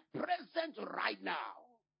 They are present right now.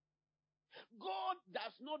 God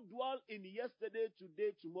does not dwell in yesterday,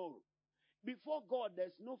 today, tomorrow. Before God,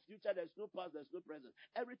 there's no future, there's no past, there's no present.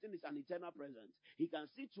 Everything is an eternal present. He can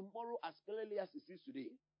see tomorrow as clearly as he sees today.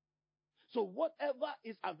 So whatever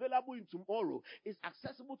is available in tomorrow is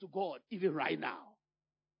accessible to God even right now.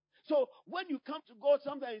 So when you come to God,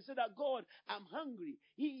 sometimes you say that, God, I'm hungry.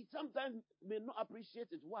 He sometimes may not appreciate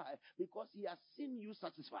it. Why? Because he has seen you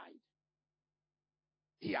satisfied.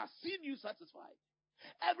 He has seen you satisfied.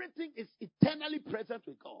 Everything is eternally present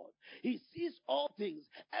with God. He sees all things.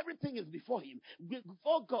 Everything is before him.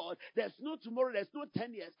 Before God, there's no tomorrow, there's no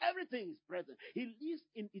 10 years. Everything is present. He lives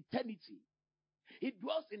in eternity. He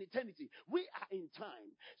dwells in eternity. We are in time.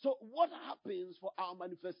 So what happens for our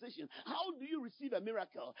manifestation? How do you receive a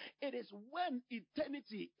miracle? It is when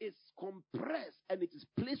eternity is compressed and it is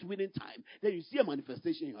placed within time, then you see a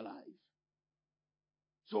manifestation in your life.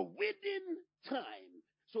 So within time,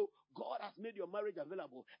 so God has made your marriage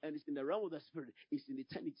available and it's in the realm of the spirit. It's in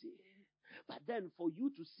eternity. But then for you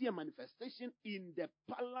to see a manifestation in the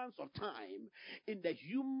balance of time, in the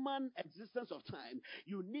human existence of time,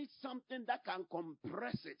 you need something that can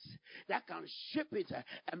compress it, that can shape it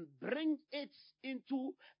and bring it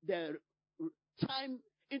into the time,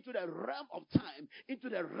 into the realm of time, into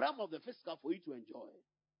the realm of the physical for you to enjoy.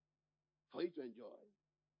 For you to enjoy.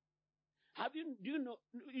 Do you know,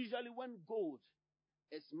 usually when gold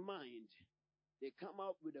is mined, they come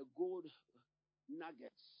out with a gold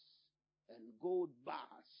nuggets and gold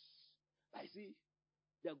bars. I see,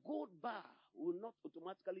 the gold bar will not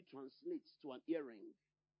automatically translate to an earring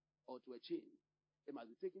or to a chain. It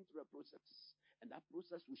must be taken through a process. And that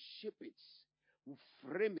process will shape it, will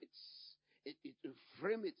frame it. It will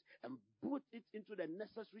frame it and put it into the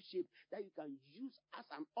necessary shape that you can use as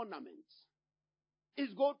an ornament.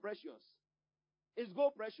 Is gold precious? Is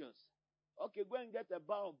gold precious? Okay, go and get a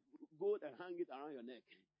bar of gold and hang it around your neck.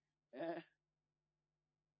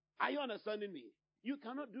 Are you understanding me? You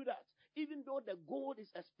cannot do that. Even though the gold is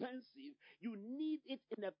expensive, you need it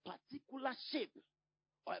in a particular shape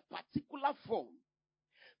or a particular form.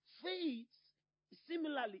 Faith,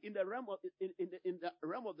 similarly, in the realm of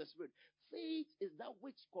the spirit, faith is that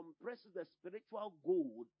which compresses the spiritual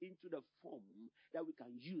gold into the form that we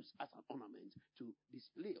can use as an ornament to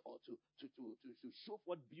display or to show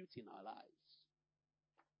forth beauty in our lives.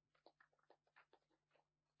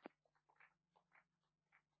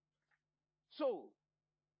 So,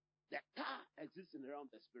 the car exists in the realm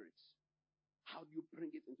of the spirits. How do you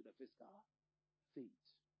bring it into the physical? Faith.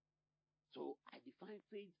 So, I define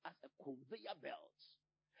faith as a conveyor belt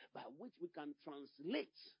by which we can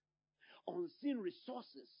translate unseen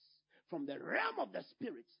resources from the realm of the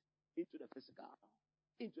spirit into the physical.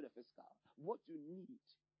 Into the physical. What you need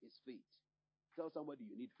is faith. Tell somebody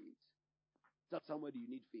you need faith. Tell somebody you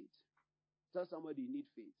need faith. Tell somebody you need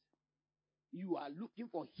faith. You are looking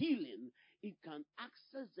for healing. It can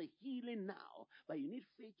access the healing now, but you need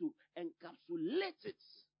faith to encapsulate it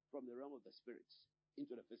from the realm of the spirit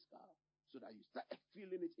into the physical so that you start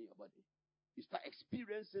feeling it in your body. You start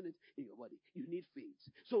experiencing it in your body. You need faith.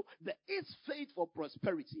 So there is faith for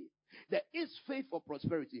prosperity. There is faith for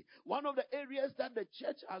prosperity. One of the areas that the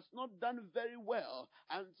church has not done very well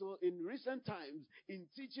until in recent times in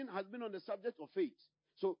teaching has been on the subject of faith.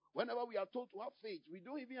 So whenever we are told to have faith, we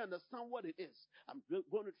don't even understand what it is. I'm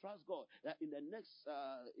going to trust God that in the next,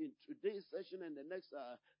 in today's session and the next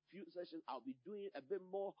few sessions, I'll be doing a bit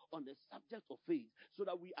more on the subject of faith so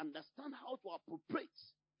that we understand how to appropriate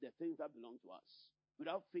the things that belong to us.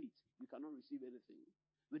 Without faith, you cannot receive anything.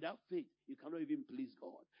 Without faith, you cannot even please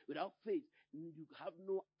God. Without faith, you have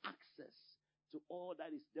no access to all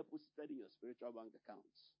that is deposited in your spiritual bank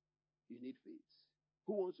accounts. You need faith.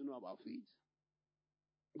 Who wants to know about faith?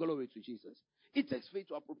 Glory to Jesus. It takes faith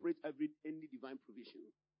to appropriate any divine provision.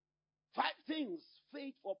 5 things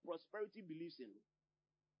faith for prosperity believes in.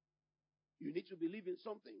 You need to believe in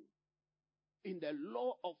something. In the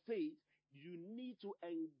law of faith, you need to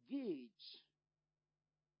engage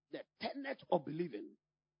the tenet of believing.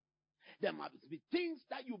 There must be things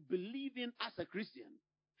that you believe in as a Christian.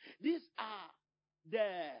 These are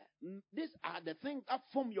the things that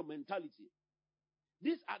form your mentality.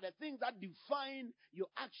 These are the things that define your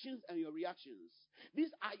actions and your reactions. These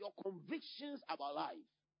are your convictions about life.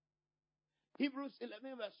 Hebrews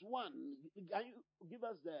 11 verse 1. Can you give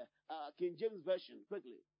us the King James Version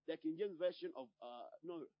quickly? The King James Version of,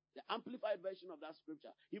 the amplified version of that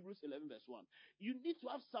scripture. Hebrews 11 verse 1. You need to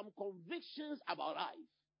have some convictions about life.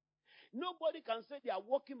 Nobody can say they are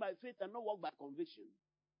walking by faith and not walk by conviction.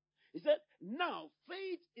 He said, now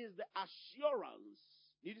faith is the assurance.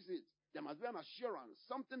 Did you see it? There must be an assurance,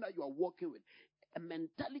 something that you are walking with, a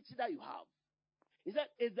mentality that you have. He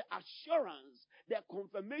said, it's the assurance, the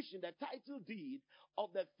confirmation, the title deed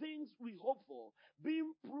of the things we hope for,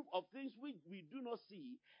 being proof of things which we do not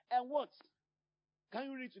see. And what?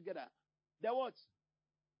 Can you read together? The what?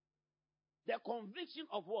 The conviction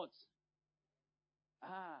of what?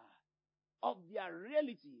 Of their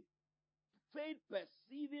reality. Faith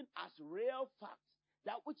perceiving as real fact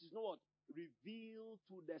that which is not what? Revealed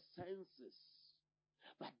to the senses.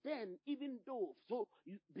 But then, even though, so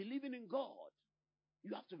you believing in God,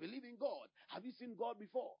 you have to believe in God. Have you seen God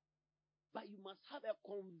before? But you must have a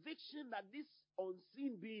conviction that this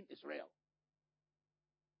unseen being is real.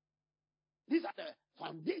 These are the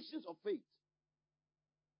foundations of faith.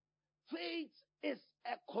 Faith is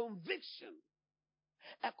a conviction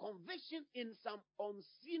in some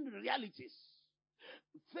unseen realities.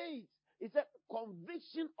 Faith is a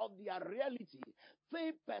conviction of their reality.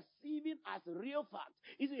 Faith perceiving as real fact.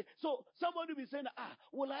 You see, so somebody will be saying,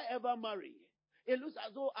 will I ever marry? It looks as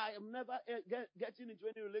though I am never getting into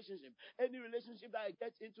any relationship. Any relationship that I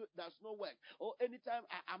get into does not work. Or anytime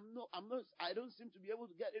I don't seem to be able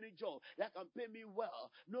to get any job that can pay me well.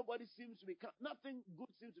 Nothing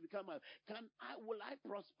good seems to become out. Will I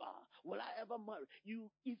prosper? Will I ever marry?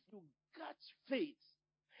 If you catch faith,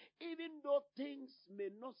 even though things may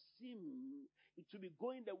not seem to be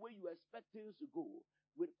going the way you expect things to go,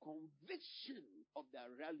 with conviction of their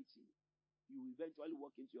reality, you will eventually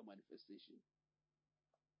walk into your manifestation.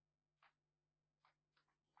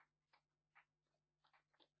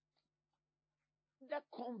 The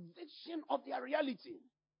conviction of their reality.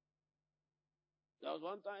 There was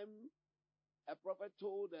one time a prophet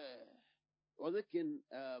told, was it King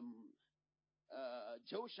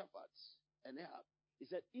Jehoshaphat and Ahab? He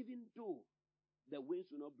said, even though the winds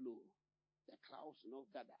will not blow, the clouds will not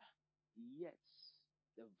gather, yet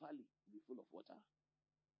the valley will be full of water.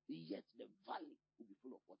 Yet the valley will be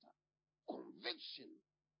full of water. Conviction.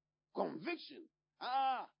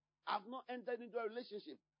 I've not entered into a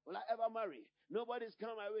relationship. Will I ever marry? Nobody's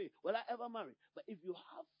come my way. Will I ever marry? But if you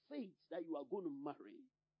have faith that you are going to marry,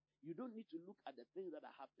 you don't need to look at the things that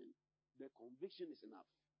are happening. The conviction is enough.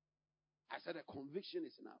 I said the conviction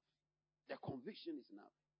is enough. The conviction is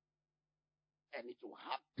enough. And it will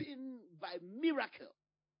happen by miracle.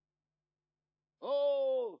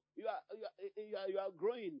 Oh, you are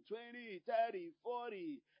growing 20, 30,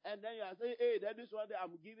 40, and then you are saying, hey, that is what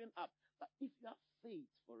I'm giving up. But if you have faith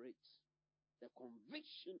for it, the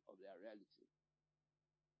conviction of their reality.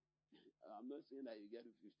 I'm not saying that you get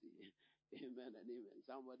 50. Amen and amen.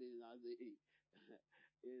 Somebody is now saying, hey,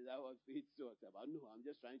 Is that what faith talks about? No, I'm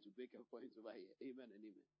just trying to make a point over here. Amen and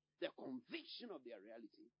amen. The conviction of their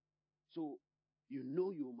reality. So, you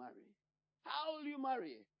know you marry. How will you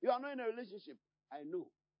marry? You are not in a relationship. I know.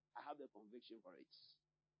 I have the conviction for it.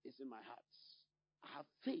 It's in my heart. I have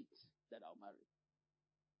faith that I'll marry.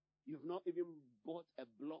 You've not even bought a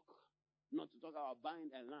block, not to talk about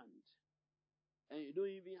buying a land. And you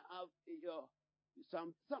don't even have your,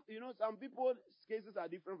 some people's cases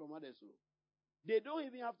are different from others. So they don't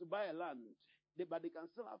even have to buy a land, but they can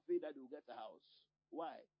still have faith that they'll get a house.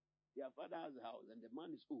 Why? Their father has a house and the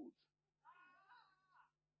man is old.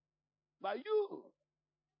 But you,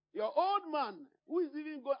 your old man, who is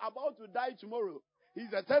even about to die tomorrow,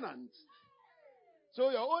 he's a tenant.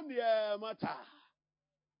 So your own matter.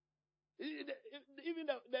 Even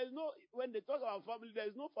there's no, when they talk about family,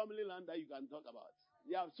 there's no family land that you can talk about.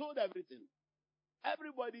 They have sold everything.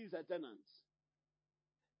 Everybody is a tenant.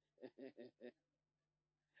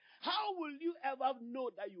 How will you ever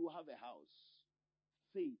know that you have a house?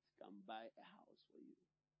 Faith can buy a house for you.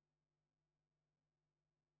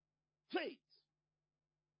 Faith.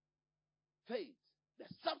 Faith. The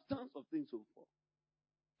substance of things hoped for.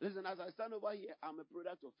 Listen, as I stand over here, I'm a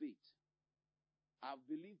product of faith. I've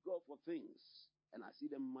believed God for things, and I see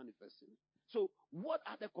them manifesting. So, what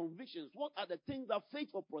are the convictions? What are the things that faith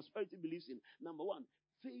for prosperity believes in? Number one,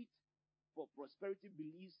 faith for prosperity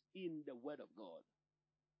believes in the word of God.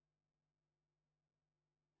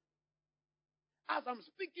 As I'm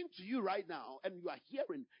speaking to you right now, and you are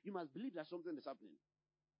hearing, you must believe that something is happening.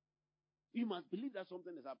 You must believe that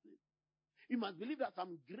something is happening. You must believe that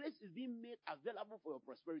some grace is being made available for your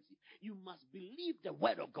prosperity. You must believe the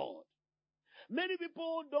word of God. Many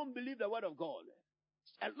people don't believe the word of God.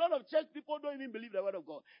 A lot of church people don't even believe the word of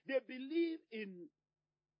God. They believe in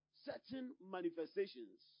certain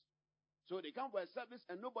manifestations. So they come for a service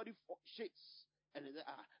and nobody shakes. And they say,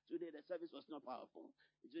 today the service was not powerful.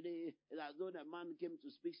 Today, it's as though the man came to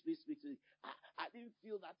speak. I didn't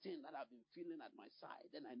feel that thing that I've been feeling at my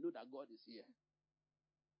side. Then I know that God is here.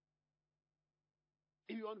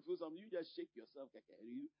 If you want to feel something, you just shake yourself,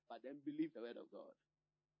 but then believe the word of God.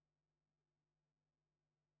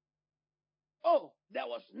 Oh, there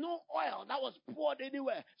was no oil that was poured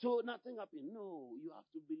anywhere, so nothing happened. No, you have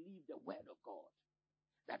to believe the word of God.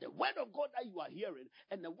 That the word of God that you are hearing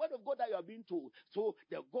and the word of God that you are being told. So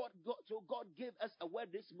God gave us a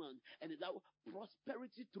word this month, and it's our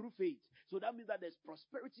prosperity through faith. So that means that there's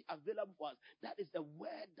prosperity available for us. That is the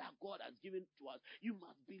word that God has given to us. You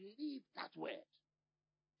must believe that word.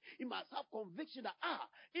 You must have conviction that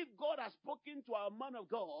if God has spoken to our man of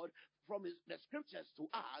God from the scriptures to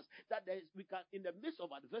us, that we can, in the midst of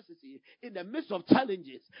adversity, in the midst of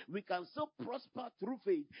challenges, we can still prosper through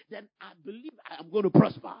faith. Then I believe I am going to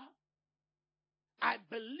prosper. I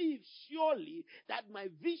believe surely that my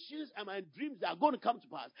visions and my dreams are going to come to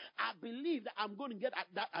pass. I believe that I'm going to get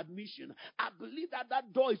that admission. I believe that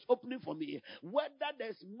that door is opening for me. Whether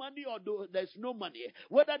there's money or there's no money,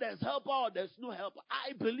 whether there's helper or there's no helper,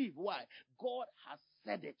 I believe. Why? God has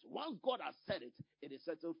said it. Once God has said it, it is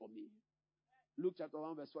settled for me. Luke chapter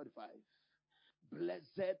 1 verse 45.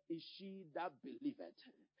 Blessed is she that believeth.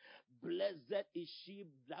 Blessed is she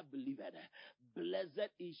that believeth. Blessed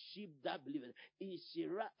is she that believeth.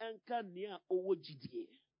 Inshira anka nia owojidie.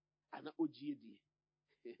 Ana ojiedi.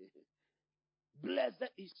 Blessed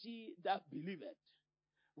is she that believeth.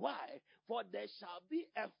 Why? For there shall be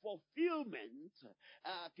a fulfillment.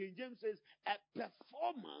 King James says, a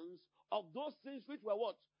performance of those things which were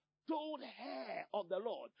what? Told her of the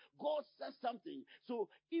Lord. God says something. So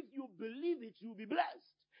if you believe it, you'll be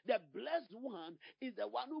blessed. The blessed one is the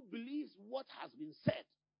one who believes what has been said.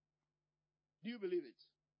 Do you believe it?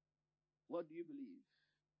 What do you believe?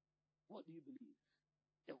 What do you believe?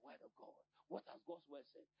 The word of God. What has God's word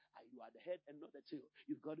said? You are the head and not the tail.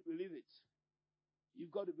 You've got to believe it.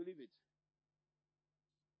 You've got to believe it.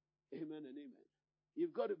 Amen and amen.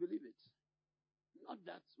 You've got to believe it. Not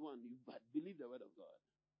that one, but believe the word of God.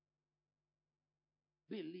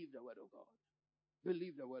 Believe the word of God.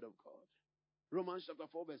 Believe the word of God. Romans chapter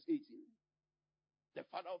 4 verse 18. The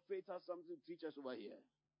father of faith has something to teach us over here.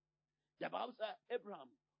 The Bible says Abraham,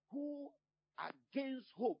 who against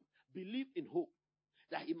hope, believed in hope,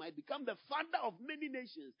 that he might become the father of many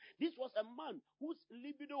nations. This was a man whose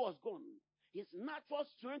libido was gone. His natural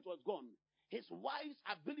strength was gone. His wife's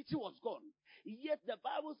ability was gone. Yet the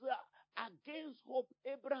Bible says against hope,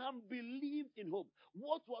 Abraham believed in hope.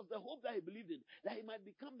 What was the hope that he believed in? That he might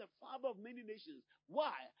become the father of many nations.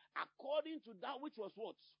 Why? According to that which was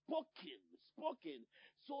what? Spoken.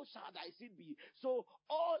 So shall thy seed be. So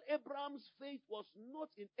all Abraham's faith was not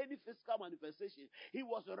in any physical manifestation. He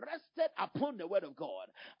was rested upon the word of God.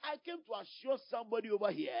 I came to assure somebody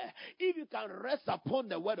over here, if you can rest upon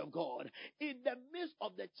the word of God, in the midst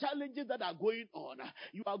of the challenges that are going on,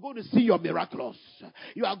 you are going to see your miraculous.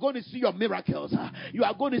 You are going to see your miracles. You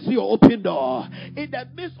are going to see your open door. In the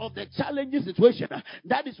midst of the challenging situation,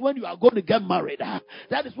 that is when you are going to get married.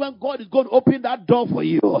 That is when God is going to open that door for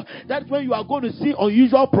you. That is when you are going to see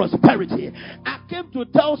unusual prosperity. I came to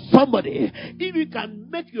tell somebody, if you can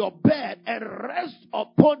make your bed and rest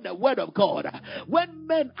upon the word of God, when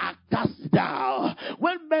men are cast down,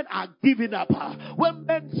 when men are giving up, when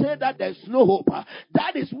men say that there's no hope,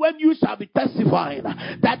 that is when you shall be testifying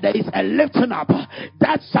that there is a lifting up.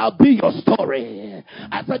 That shall be your story.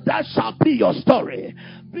 I said that shall be your story.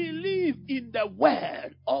 Believe in the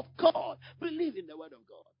word of God. Believe in the word of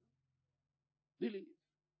God. Believe.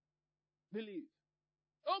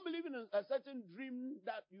 Don't believe in a certain dream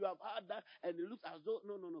that you have had that and it looks as though,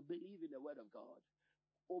 no. Believe in the word of God.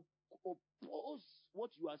 Oppose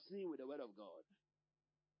what you are seeing with the word of God.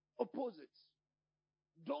 Oppose it.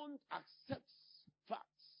 Don't accept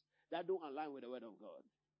facts that don't align with the word of God.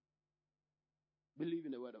 Believe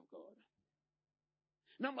in the word of God.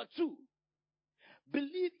 Number 2,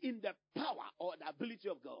 believe in the power or the ability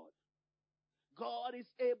of God. God is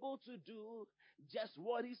able to do just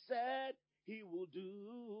what he said he will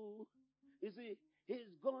do. You see,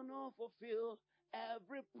 he's gonna fulfill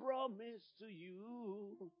every promise to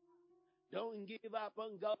you. Don't give up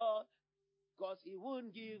on God, because he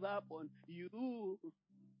won't give up on you.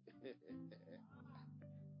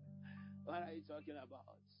 What are you talking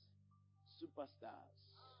about? Superstars.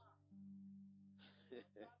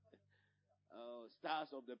 Oh, stars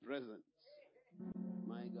of the present.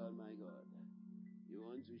 My God. You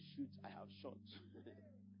want to shoot? I have shot.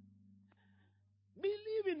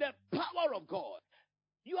 Believe in the power of God.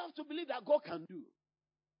 You have to believe that God can do.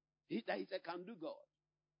 That he's a can-do God.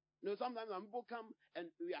 You know, sometimes when people come and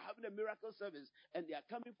we are having a miracle service and they are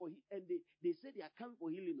coming for and they say they are coming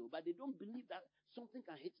for healing, but they don't believe that something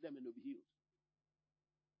can hit them and they'll be healed.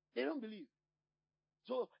 They don't believe.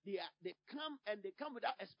 So they come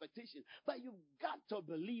without expectation. But you've got to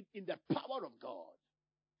believe in the power of God.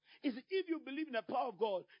 If you believe in the power of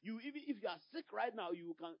God, even if you are sick right now,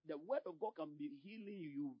 the word of God can be healing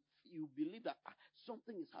you. You believe that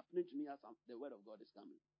something is happening to me as the word of God is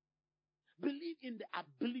coming. Believe in the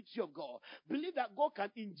ability of God. Believe that God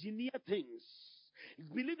can engineer things.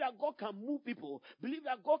 Believe that God can move people. Believe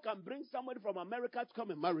that God can bring somebody from America to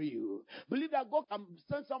come and marry you. Believe that God can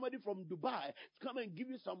send somebody from Dubai to come and give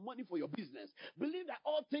you some money for your business. Believe that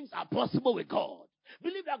all things are possible with God.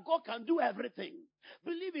 Believe that God can do everything.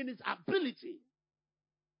 Believe in his ability.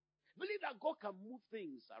 Believe that God can move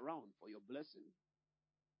things around for your blessing.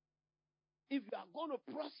 If you are going to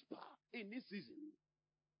prosper in this season,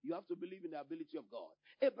 you have to believe in the ability of God.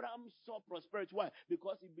 Abraham saw prosperity. Why?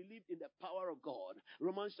 Because he believed in the power of God.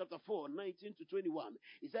 Romans chapter 4, 19 to 21.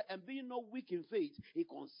 He said, and being not weak in faith, he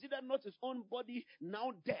considered not his own body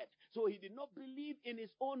now dead. So he did not believe in his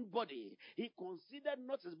own body. He considered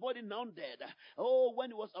not his body now dead. Oh, when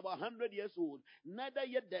he was about 100 years old, neither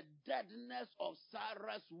yet the deadness of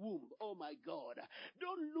Sarah's womb. Oh my God.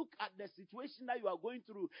 Don't look at the situation that you are going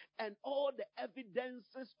through and all the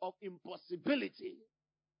evidences of impossibility.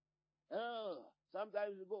 Oh,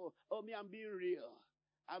 sometimes you go, I'm being real.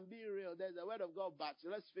 I'm being real. There's a word of God, but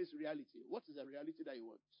let's face reality. What is the reality that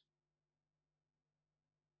you want?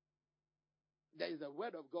 There is a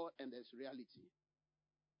word of God and there's reality.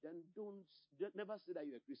 Then never say that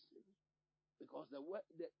you're a Christian. Because the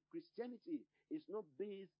Christianity is not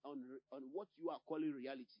based on what you are calling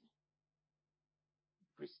reality.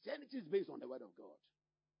 Christianity is based on the word of God.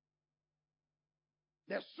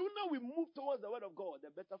 The sooner we move towards the word of God,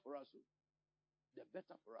 the better for us. The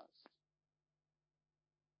better for us.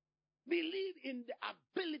 Believe in the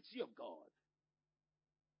ability of God.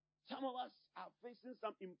 Some of us are facing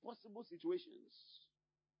some impossible situations.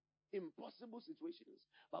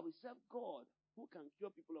 But we serve God who can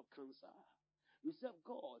cure people of cancer. We serve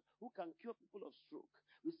God who can cure people of stroke.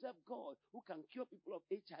 We serve God who can cure people of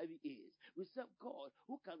HIV/AIDS. We serve God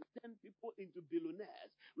who can turn people into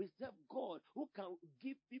billionaires. We serve God who can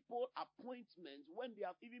give people appointments when they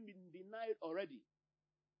have even been denied already.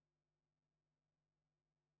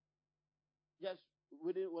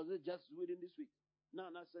 Was it just within this week?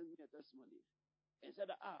 Nana sent me a testimony and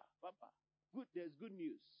said, Papa, there's good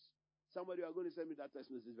news. Somebody are going to send me that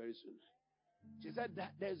text message very soon. She said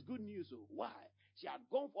that there's good news. So why? She had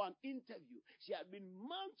gone for an interview. She had been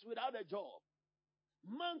months without a job.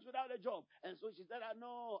 Months without a job. And so she said,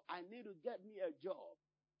 no, I need to get me a job.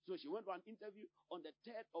 So she went for an interview on the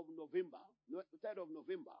 3rd of November. 3rd of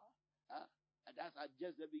November. And that's at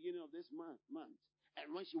just the beginning of this month.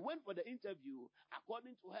 And when she went for the interview,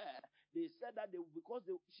 according to her, they said that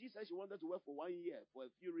she said she wanted to work for 1 year for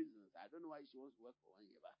a few reasons. I don't know why she wants to work for 1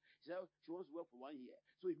 year, but she said she wants to work for 1 year.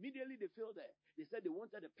 So immediately they filled her. They said they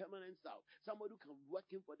wanted a permanent staff, somebody who can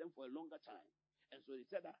work in for them for a longer time. And so they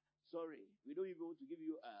said that, sorry, we don't even want to give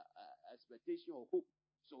you expectation or hope.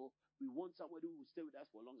 So we want somebody who will stay with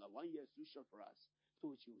us for longer. 1 year is too short for us.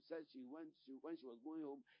 So she said when she was going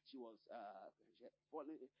home, she was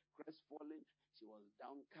crestfallen, she was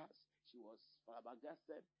downcast, she was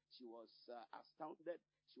flabbergasted, she was astounded,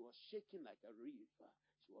 she was shaking like a reef,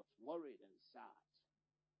 she was worried and sad.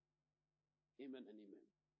 Amen and amen.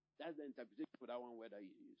 That's the interpretation for that one word that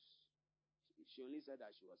you use. She only said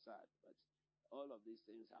that she was sad, but all of these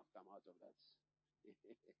things have come out of that.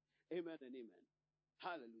 Amen and amen.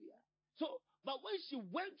 Hallelujah. So, but when she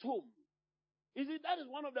went home, you see, that is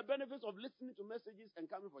one of the benefits of listening to messages and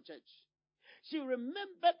coming for church. She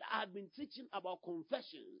remembered I had been teaching about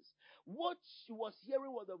confessions. What she was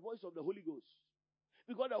hearing was the voice of the Holy Ghost.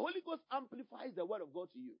 Because the Holy Ghost amplifies the word of God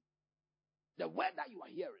to you. The word that you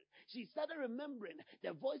are hearing. She started remembering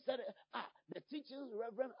the voice that, the teachings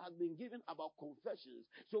Reverend has been given about confessions.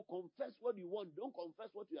 So confess what you want. Don't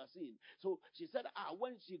confess what you are seeing. So she said,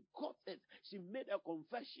 when she got it, she made a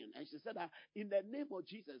confession. And she said, in the name of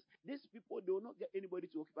Jesus, these people, they will not get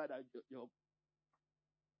anybody to occupy that job.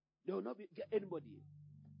 They will not get anybody.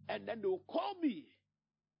 And then they will call me.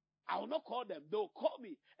 I will not call them. They will call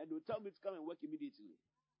me and they will tell me to come and work immediately.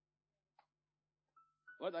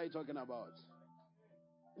 What are you talking about?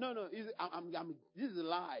 No, this is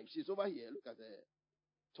live. She's over here. Look at her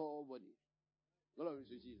tall body. Glory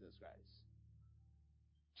to Jesus Christ.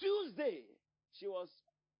 Tuesday, she was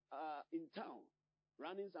in town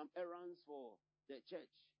running some errands for the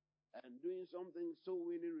church and doing something so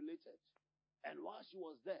winning related. And while she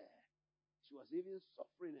was there, she was even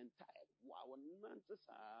suffering and tired. Wow,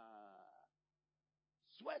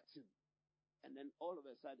 sweating. And then all of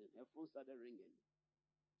a sudden, her phone started ringing.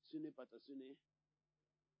 Sune pata sune.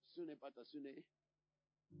 Sune pata sune.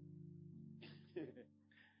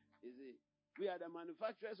 You see, we are the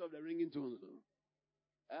manufacturers of the ringing tones.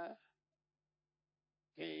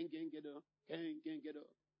 Ken gedo.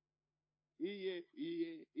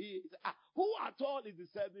 Who at all is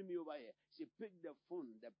disturbing me over here? She picked the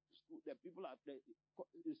phone. The people at the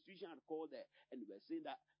institution had called her and they were saying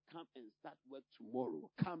that come and start work tomorrow.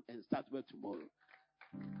 Come and start work tomorrow.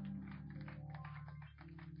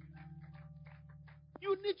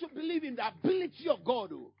 You need to believe in the ability of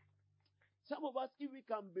God. Some of us, if we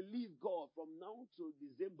can believe God from now to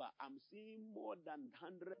December, I'm seeing more than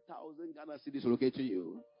 100,000 Ghana cedis locating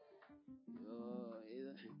you.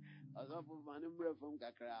 Okay. Because I'm 100,000.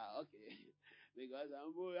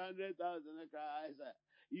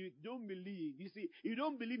 You don't believe. You see, you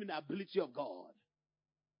don't believe in the ability of God.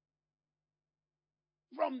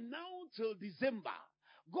 From now till December,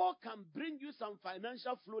 God can bring you some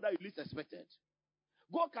financial flow that you least expected.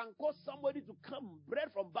 God can cause somebody to come,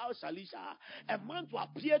 bread from Baal Shalisha, a man to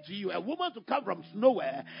appear to you, a woman to come from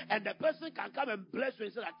nowhere, and the person can come and bless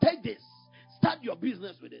you and say, take this, start your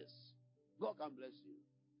business with this. God can bless you.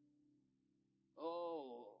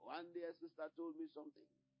 Oh, one day a sister told me something.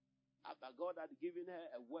 After God had given her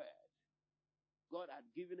a word, God had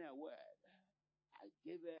given her a word. I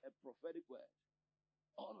gave her a prophetic word.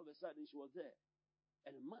 All of a sudden, she was there.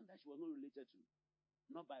 And a man that she was not related to,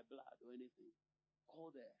 not by blood or anything,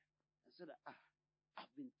 called her and said, I've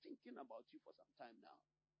been thinking about you for some time now.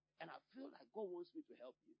 And I feel like God wants me to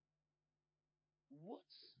help you. What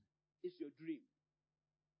is your dream?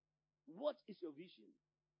 What is your vision?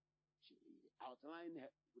 She outlined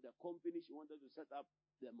with the company she wanted to set up,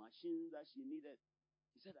 the machines that she needed.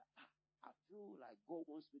 He said, I feel like God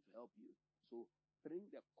wants me to help you. So bring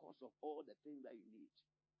the cost of all the things that you need.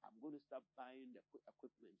 I'm going to start buying the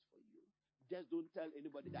equipment for you. Just don't tell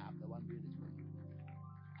anybody that I'm the one doing this for you.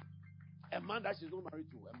 A man that she's not married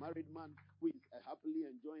to, a married man who is happily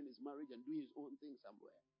enjoying his marriage and doing his own thing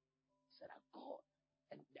somewhere. He said, God,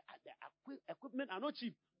 and the equipment are not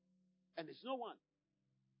cheap. And it's no one.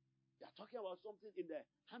 They are talking about something in the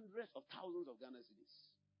hundreds of thousands of Ghana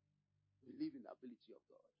cedis. Believe in the ability of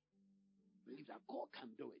God. Believe that God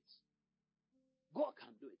can do it. God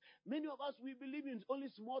can do it. Many of us, we believe in only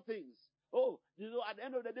small things. Oh, at the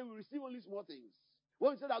end of the day, we receive only small things.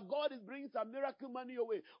 When you say that God is bringing some miracle money your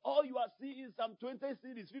way, all you are seeing is some 20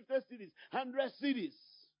 cities, 50 cities, 100 cities.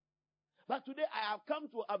 But today I have come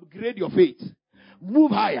to upgrade your faith. Move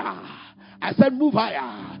higher. I said move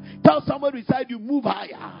higher. Tell somebody beside you, move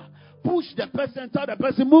higher. Push the person, tell the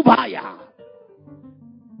person, move higher.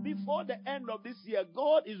 Before the end of this year,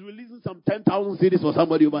 God is releasing some 10,000 cities for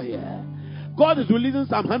somebody over here. God is releasing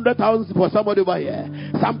some 100,000 for somebody over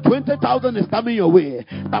here. Some 20,000 is coming your way.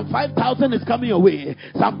 Some 5,000 is coming your way.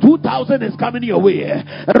 Some 2,000 is coming your way.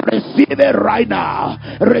 Receive it right now.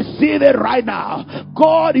 Receive it right now.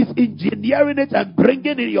 God is engineering it and bringing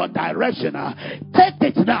it in your direction. Take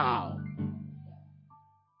it now.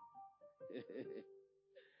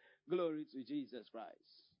 Glory to Jesus Christ.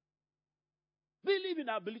 Believe in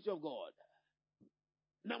the ability of God.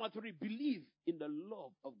 Number 3, believe in the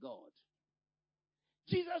love of God.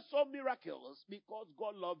 Jesus saw miracles because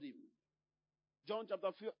God loved him. John chapter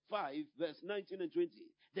 5, verse 19 and 20.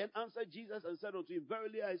 Then answered Jesus and said unto him,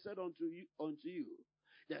 verily I said unto you,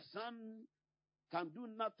 the Son can do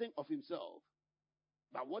nothing of himself,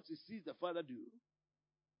 but what he sees the Father do.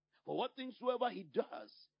 For what things soever he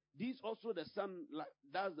does, these also the Son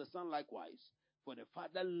does the Son likewise. For the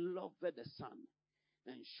Father loved the Son,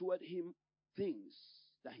 and showed him things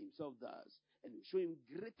that himself does, and will show him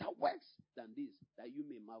greater works than this, that you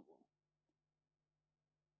may marvel.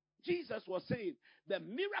 Jesus was saying the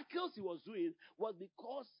miracles he was doing was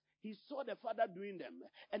because he saw the Father doing them,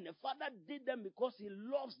 and the Father did them because he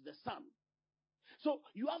loves the Son. So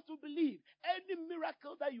you have to believe any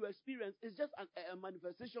miracle that you experience is just a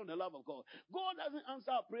manifestation of the love of God. God doesn't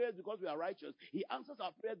answer our prayers because we are righteous. He answers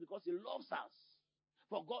our prayers because he loves us.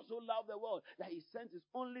 For God so loved the world that he sent his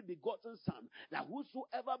only begotten Son, that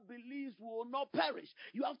whosoever believes will not perish.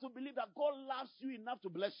 You have to believe that God loves you enough to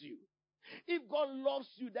bless you. If God loves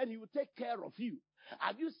you, then he will take care of you.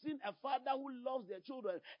 Have you seen a father who loves their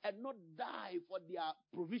children and not die for their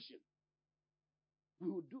provision?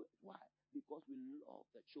 We will do it. Why? Because we love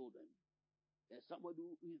the children. There's somebody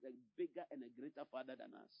who is a bigger and a greater father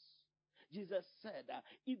than us. Jesus said that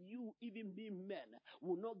if you, even being men,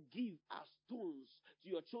 will not give us stones to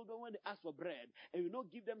your children when they ask for bread, and you not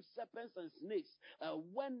give them serpents and snakes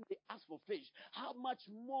when they ask for fish, how much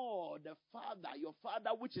more the Father, your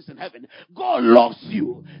Father which is in heaven, God loves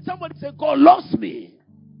you. Somebody say, God loves me.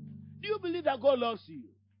 Do you believe that God loves you?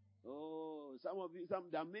 Oh,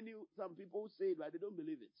 some people say it, but they don't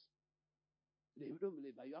believe it. They don't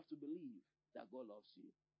believe, but you have to believe that God loves you.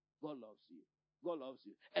 God loves you. God loves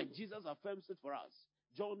you. And Jesus affirms it for us.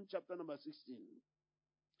 John chapter number 16,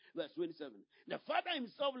 verse 27. The Father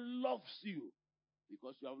himself loves you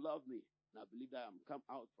because you have loved me. And I believe that I am come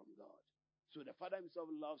out from God. So the Father himself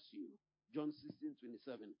loves you. John 16,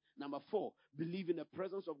 27. Number 4, believe in the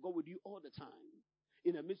presence of God with you all the time.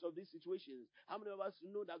 In the midst of these situations, how many of us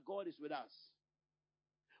know that God is with us?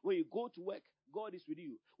 When you go to work, God is with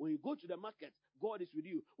you. When you go to the market, God is with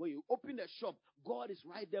you. When you open the shop, God is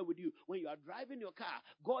right there with you. When you are driving your car,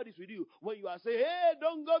 God is with you. When you are saying, hey,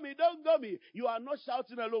 don't go me, don't go me, you are not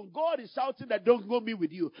shouting alone. God is shouting that don't go me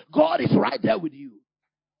with you. God is right there with you.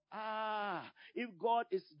 If God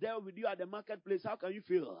is there with you at the marketplace, how can you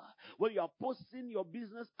feel? When you are posting your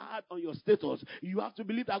business ad on your status, you have to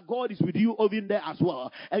believe that God is with you over there as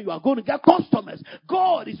well. And you are going to get customers.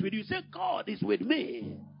 God is with you. Say, God is with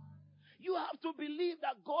me. You have to believe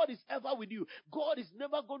that God is ever with you. God is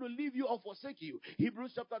never going to leave you or forsake you.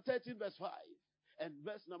 Hebrews chapter 13, verse 5 and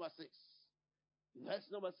verse number 6. Verse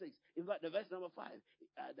number 6. In fact, the verse number 5.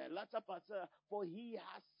 The latter part, for he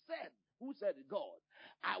has said, who said it? God.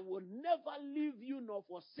 I will never leave you nor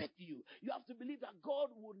forsake you. You have to believe that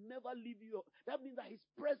God will never leave you. That means that his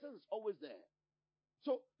presence is always there.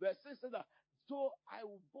 So, verse 6 says that, so I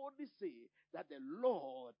will boldly say that the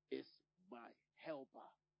Lord is my helper.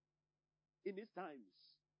 In these times,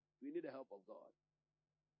 we need the help of God.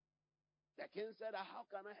 The king said, how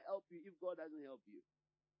can I help you if God doesn't help you?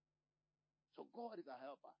 So God is a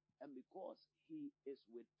helper. And because he is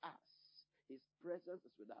with us, his presence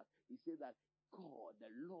is with us, he says that God, the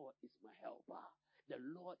Lord is my helper. The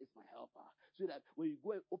Lord is my helper. So that when you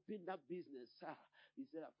go and open that business, he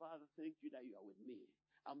said, Father, thank you that you are with me.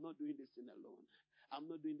 I'm not doing this thing alone. I'm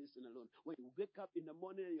not doing this thing alone. When you wake up in the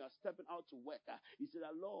morning and you are stepping out to work, you say,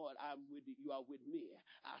 Lord, I'm with you. You are with me.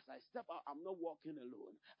 As I step out, I'm not walking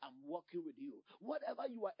alone. I'm walking with you. Whatever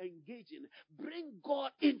you are engaging, bring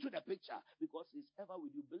God into the picture because he's ever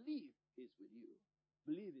with you. Believe he's with you.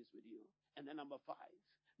 Believe he's with you. And then number five,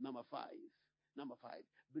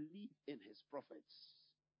 believe in his prophets.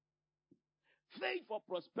 Faith for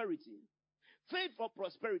prosperity. Faith for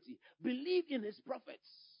prosperity. Believe in his prophets.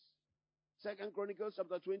 2 Chronicles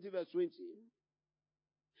chapter 20, verse 20.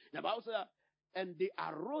 The Bible says, and they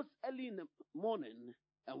arose early in the morning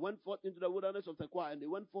and went forth into the wilderness of Tekoa, and they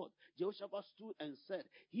went forth. Jehoshaphat stood and said,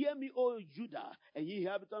 hear me, O Judah, and ye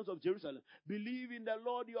inhabitants of Jerusalem. Believe in the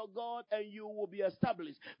Lord your God, and you will be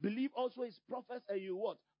established. Believe also his prophets, and you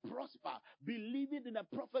what? Prosper. Believing in the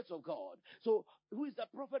prophets of God. So, who is the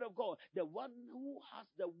prophet of God? The one who has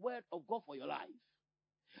the word of God for your life.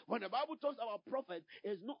 When the Bible talks about prophet,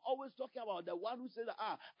 it's not always talking about the one who says,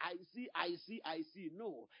 I see.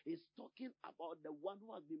 No, it's talking about the one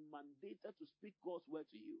who has been mandated to speak God's word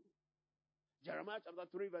to you. Jeremiah chapter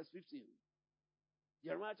 3 verse 15.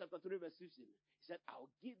 Jeremiah chapter 3 verse 15. He said, I'll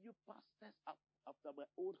give you pastors after my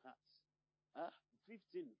own heart.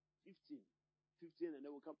 15, and then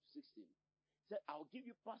we'll come to 16. He said, I'll give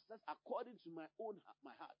you pastors according to my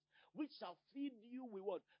heart, which shall feed you with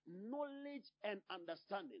what? Knowledge and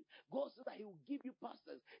understanding. God says that he will give you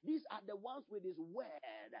pastors. These are the ones with his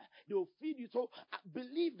word. They will feed you. So I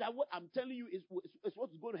believe that what I'm telling you is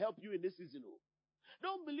what's going to help you in this season.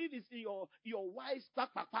 Don't believe it's in your wise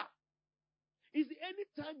stuck papa. Is any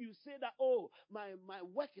time you say that, my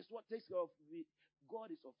work is what takes care of me, God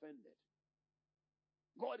is offended.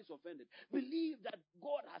 God is offended. Believe that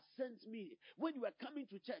God has sent me. When you were coming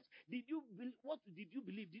to church, what did you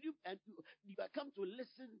believe? You were come to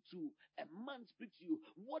listen to a man speak to you.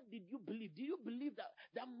 What did you believe? Do you believe that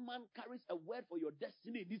that man carries a word for your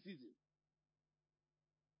destiny this season?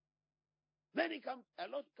 Many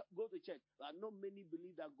a lot go to church, but not many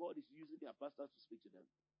believe that God is using their pastors to speak to them.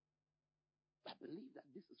 I believe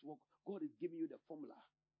that this is what God is giving you the formula.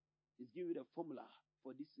 He's giving you the formula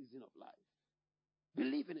for this season of life.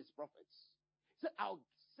 Believe in his prophets. He said, I'll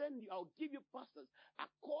give you pastors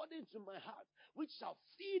according to my heart, which shall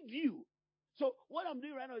feed you. So what I'm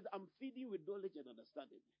doing right now is I'm feeding you with knowledge and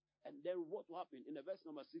understanding. And then what will happen in the verse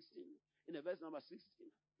number 16? In the verse number 16,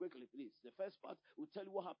 quickly please. The first part will tell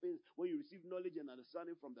you what happens when you receive knowledge and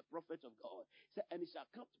understanding from the prophets of God. He said, and it shall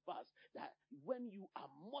come to pass that when you are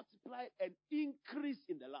multiplied and increase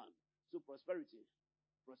in the land. So prosperity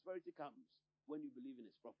comes when you believe in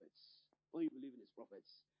his prophets. When you believe in his prophets.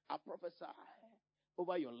 I prophesy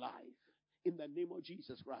over your life in the name of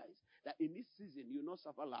Jesus Christ that in this season you will not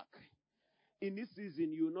suffer lack. In this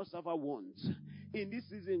season you will not suffer want. In this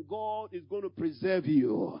season God is going to preserve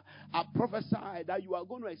you. I prophesy that you are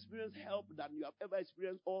going to experience help than you have ever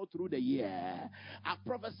experienced all through the year. I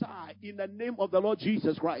prophesy in the name of the Lord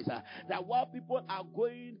Jesus Christ that while people are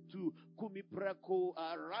going to Kumipreko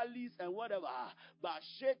rallies and whatever,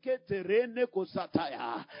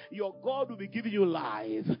 your God will be giving you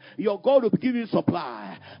life. Your God will be giving you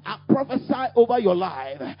supply. I prophesy over your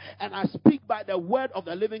life and I speak by the word of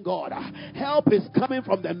the living God. Help is coming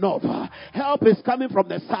from the north. Help is coming from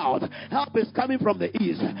the south. Help is coming from the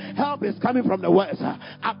east. Help is coming from the west.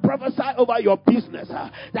 I prophesy over your business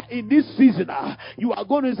that in this season you are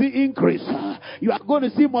going to see increase. You are going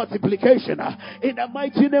to see multiplication in the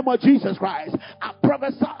mighty name of Jesus Christ. I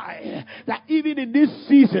prophesy that even in this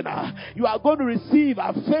season you are going to receive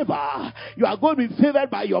a favor. You are going to be favored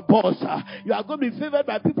by your boss. You are going to be favored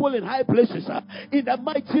by people in high places. In the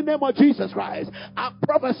mighty name of Jesus Christ, I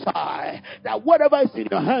prophesy that whatever is in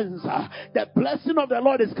your hands, the blessing of the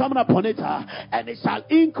Lord is coming upon it, and it shall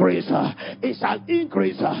increase. It shall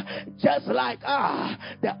increase, just like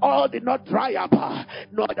the oil did not dry up,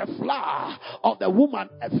 nor the flour of the woman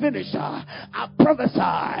finish. I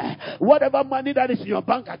prophesy, whatever money that is in your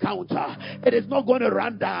bank account, it is not going to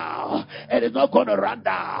run down. It is not going to run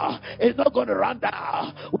down. It's not going to run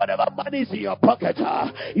down. Whatever money is in your pocket,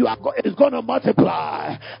 it is going to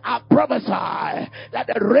multiply. I prophesy that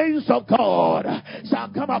the rains of God shall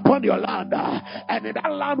come upon your land, and in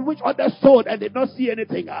that land which others sowed and did not see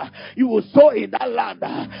anything, you will sow in that land,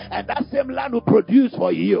 and that same land will produce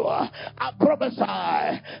for you. I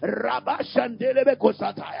prophesy,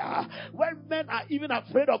 when men are even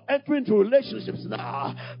afraid of entering into relationships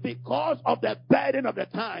now because of the burden of the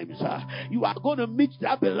times, you are going to meet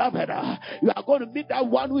that beloved. You are going to meet that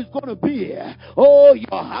one who is going to be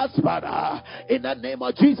your husband in the name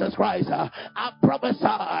of Jesus Christ. I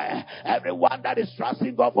prophesy, everyone that is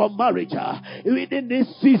trusting God for marriage within this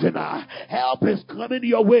season, help is coming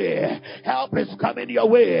your way. Help is coming your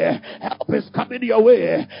way. Help is coming your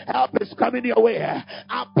way. Help is coming your way.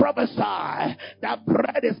 I prophesy that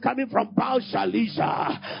bread is coming from Baal Shalisha.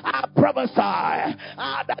 I prophesy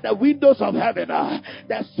that the windows of heaven,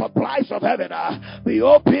 the supplies of heaven be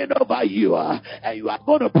opened over you, and you are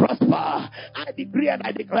going to prosper. I decree and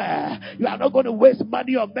I declare, you are not going to waste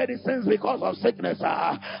money on medicines because of sickness.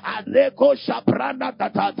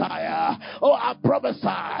 Oh, I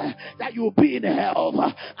prophesy that you will be in health.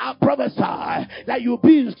 I prophesy that you will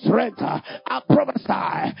be in strength. I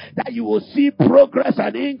prophesy that you will see progress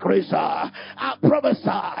and increase. I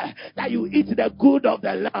prophesy that you eat the good of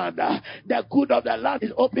the land. The good of the land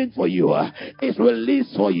is open for you. It's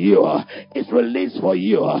released for you. It's released for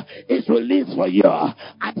you. It's released for you.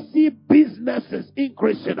 I see businesses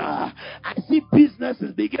increasing. I see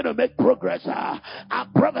businesses begin to make progress. I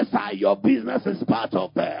prophesy your business is part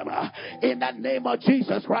of them. In the name of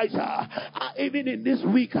Jesus Christ. Even in this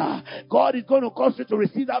week, God is going to cause you to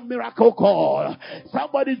receive that miracle call.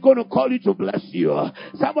 Somebody's going to call you to bless you.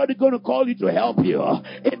 Somebody's going to call you to help you.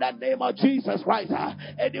 In the name of Jesus Christ.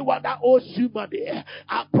 Anyone that owes you money,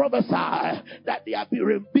 I prophesy that they are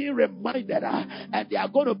being reminded and they are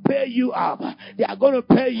going to pay you up. They are going to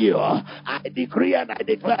pay you. I decree and I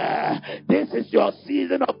declare, this is your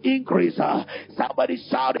season of increase. Somebody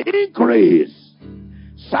shout increase.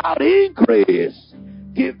 Shout increase.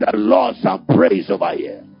 Give the Lord some praise over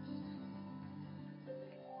here.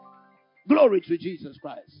 Glory to Jesus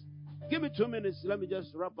Christ. Give me 2 minutes. Let me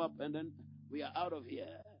just wrap up and then we are out of here.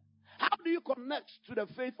 How do you connect to the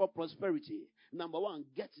faith for prosperity? Number one,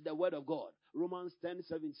 get the word of God. Romans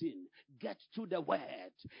 10:17. Get to the word.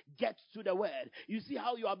 Get to the word. You see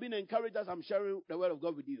how you are being encouraged as I'm sharing the word of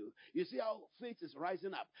God with you. You see how faith is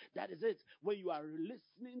rising up. That is it. When you are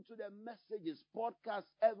listening to the messages, podcasts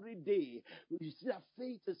every day, you see that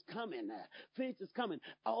faith is coming. Faith is coming.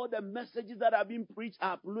 All the messages that are being preached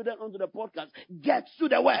are uploaded onto the podcast. Get to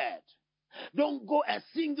the word. Don't go a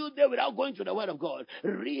single day without going to the word of God.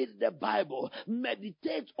 Read the Bible.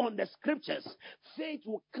 Meditate on the scriptures. Faith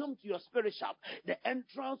will come to your spirit shop. The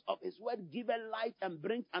entrance of his word giveth light and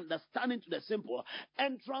brings understanding to the simple.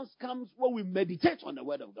 Entrance comes when we meditate on the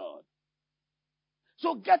word of God.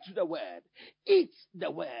 So get to the word. Eat the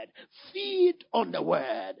word. Feed on the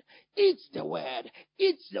word. Eat the word.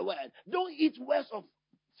 Eat the word. Don't eat words of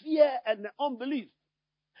fear and unbelief.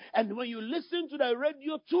 And when you listen to the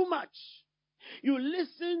radio too much, you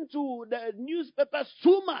listen to the newspapers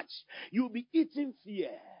too much, you'll be eating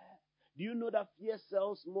fear. Do you know that fear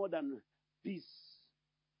sells more than peace?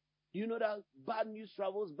 Do you know that bad news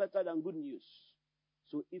travels better than good news?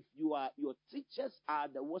 So if your teachers are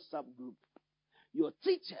the WhatsApp group, your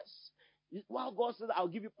teachers, while God says, I'll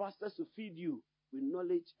give you pastors to feed you with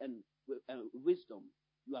knowledge and wisdom,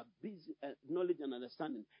 you are busy, knowledge and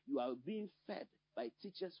understanding. You are being fed by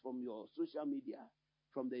teachers from your social media,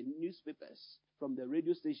 from the newspapers, from the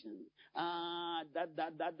radio station.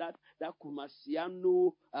 That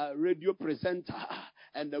Kumasiano radio presenter,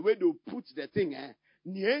 and the way they put the thing, and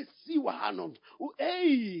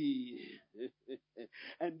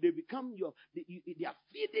they become they are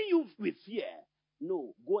feeding you with fear.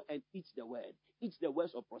 No, go and eat the word. Eat the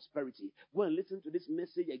words of prosperity. Go and listen to this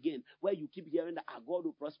message again, where you keep hearing that God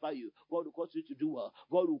will prosper you. God will cause you to do well.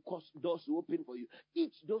 God will cause doors to open for you.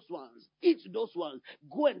 Eat those ones. Eat those ones.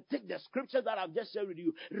 Go and take the scriptures that I've just shared with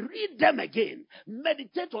you. Read them again.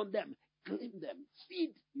 Meditate on them. Claim them.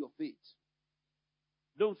 Feed your faith.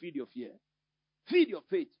 Don't feed your fear. Feed your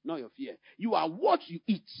faith, not your fear. You are what you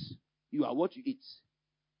eat. You are what you eat.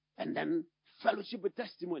 And then fellowship with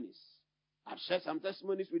testimonies. I've shared some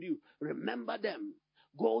testimonies with you. Remember them.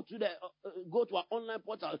 Go to our online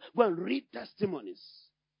portal. Go and read testimonies.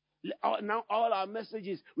 Now all our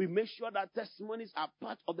messages, we make sure that testimonies are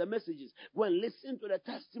part of the messages. Go and listen to the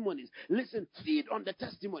testimonies. Listen, feed on the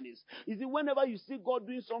testimonies. You see, whenever you see God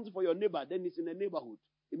doing something for your neighbor, then it's in the neighborhood.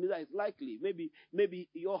 It means that it's likely. Maybe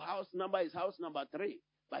your house number is house number 3,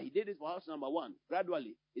 but he did it for house number 1.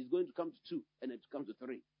 Gradually, it's going to come to 2, and then to come to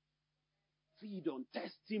 3. Feed on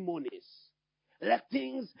testimonies. Like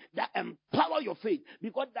things that empower your faith.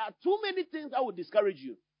 Because there are too many things that will discourage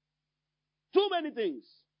you. Too many things.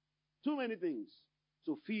 Too many things.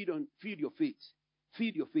 So feed your faith.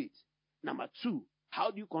 Feed your faith. Number 2, how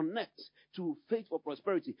do you connect to faith for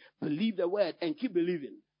prosperity? Believe the word and keep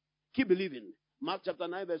believing. Keep believing. Mark chapter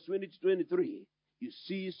 9 verse 20 to 23. You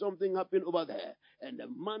see something happen over there. And the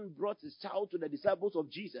man brought his child to the disciples of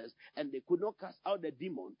Jesus, and they could not cast out the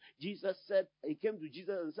demon. Jesus said, he came to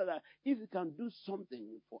Jesus and said that if you can do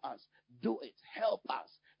something for us, do it. Help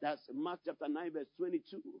us. That's Mark chapter 9 verse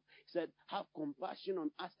 22. He said, have compassion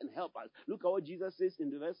on us and help us. Look at what Jesus says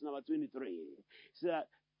in the verse number 23. He said,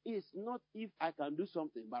 it's not if I can do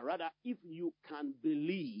something, but rather if you can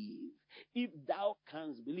believe. If thou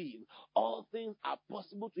canst believe, all things are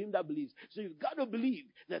possible to him that believes. So you've got to believe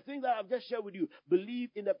the things that I've just shared with you. Believe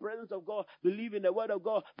in the presence of God. Believe in the word of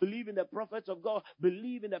God. Believe in the prophets of God.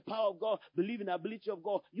 Believe in the power of God. Believe in the ability of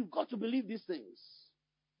God. You've got to believe these things.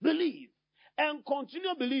 Believe. and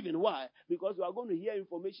continue believing. Why? Because you are going to hear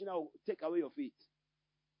information that will take away your faith.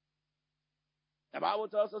 The Bible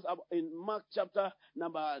tells us in Mark chapter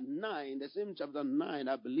number 9, the same chapter 9,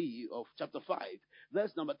 I believe, of chapter 5,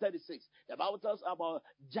 verse number 36. The Bible tells us about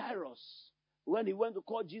Jairus. When he went to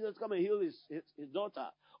call Jesus to come and heal his daughter,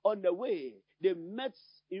 on the way, they met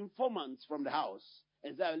informants from the house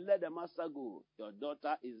and said, let the master go. Your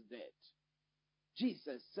daughter is dead.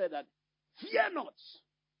 Jesus said that, fear not,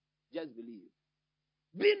 just believe.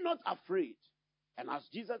 Be not afraid. And as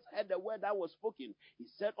Jesus heard the word that was spoken, he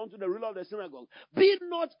said unto the ruler of the synagogue, be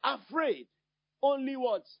not afraid. Only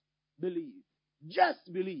what? Believe.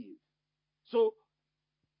 Just believe. So,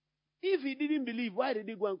 if he didn't believe, why did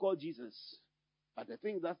he go and call Jesus? But the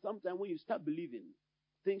thing is that sometimes when you start believing,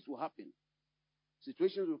 things will happen.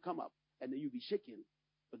 Situations will come up, and then you'll be shaken.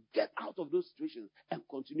 But get out of those situations and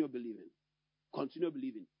continue believing. Continue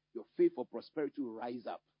believing. Your faith for prosperity will rise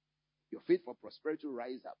up. Your faith for prosperity will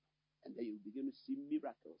rise up. And then you begin to see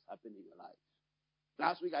miracles happen in your life.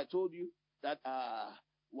 Last week I told you that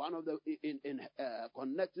one of the in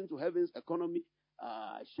connecting to heaven's economy,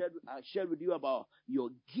 I shared with you about your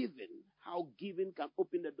giving, how giving can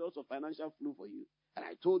open the doors of financial flow for you. And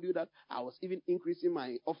I told you that I was even increasing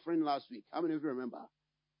my offering last week. How many of you remember?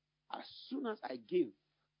 As soon as I gave,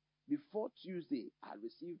 before Tuesday, I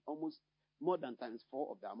received almost more than times 4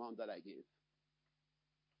 of the amount that I gave.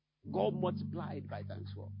 God multiplied by times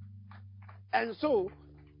 4. And so,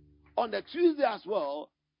 on the Tuesday as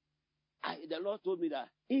well, the Lord told me that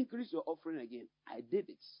increase your offering again. I did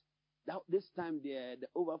it. This time the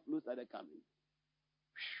overflow started coming.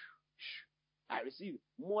 I received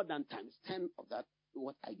more than times 10 of that,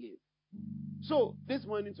 what I gave. So, this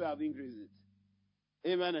morning to have increased it.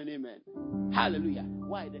 Amen and amen. Hallelujah.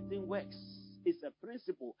 Why? The thing works. It's a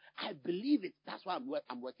principle. I believe it. That's why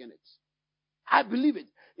I'm working it. I believe it.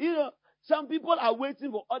 You know, some people are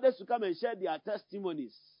waiting for others to come and share their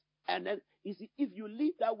testimonies. And then, you see, if you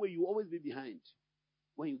live that way, you always be behind.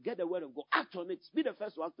 When you get the word of God, act on it. Be the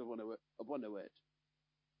first to act upon the word.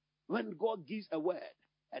 When God gives a word,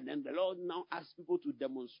 and then the Lord now asks people to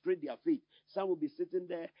demonstrate their faith, some will be sitting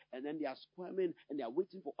there, and then they are squirming, and they are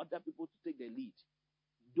waiting for other people to take the lead.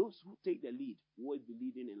 Those who take the lead will always be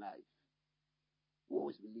leading in life. Will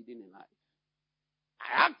always be leading in life.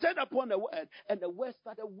 I acted upon the word, and the word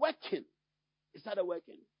started working. It started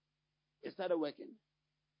working. It started working.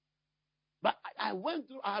 But I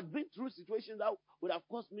had been through situations that would have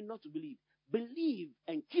caused me not to believe. Believe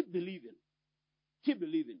and keep believing. Keep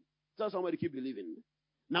believing. Tell somebody, keep believing.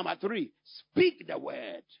 Number 3, speak the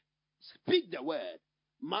word. Speak the word.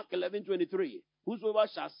 Mark 11:23. Whosoever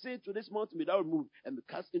shall say to this mountain, be thou removed and be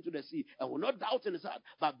cast into the sea, and will not doubt in his heart,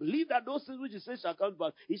 but believe that those things which he says shall come to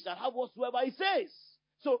pass, he shall have whatsoever he says.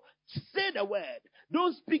 So, say the word.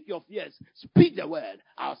 Don't speak your fears. Speak the word.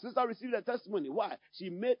 Our sister received a testimony. Why? She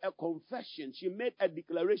made a confession. She made a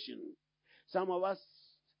declaration. Some of us,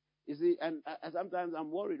 you see, and sometimes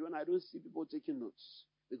I'm worried when I don't see people taking notes,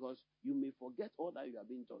 because you may forget all that you have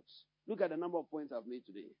been taught. Look at the number of points I've made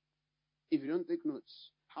today. If you don't take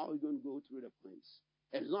notes, how are you going to go through the points?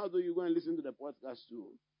 And it's not as though you're going to listen to the podcast too.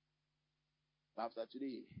 But after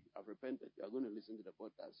today, I've repented. You are going to listen to the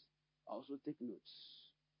podcast. Also take notes.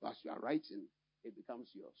 As you are writing, it becomes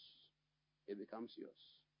yours. It becomes yours.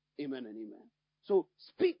 Amen and amen. So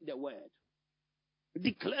speak the word.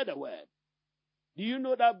 Declare the word. Do you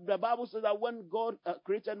know that the Bible says that when God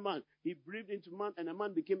created man, he breathed into man and a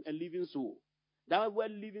man became a living soul. That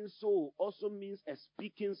word living soul also means a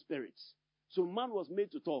speaking spirit. So man was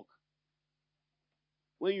made to talk.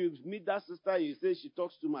 When you meet that sister, you say she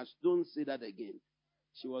talks too much. Don't say that again.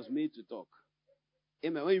 She was made to talk.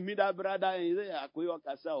 Amen. When you meet that brother and you say,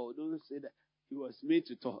 don't say that. He was made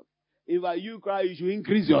to talk. If you cry, you should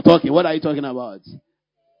increase your talking. What are you talking about?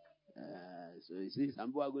 So you see, some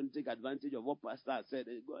people are going to take advantage of what Pastor said.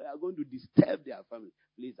 They are going to disturb their family.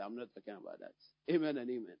 Please, I'm not talking about that. Amen and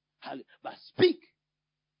amen. But speak.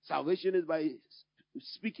 Salvation is by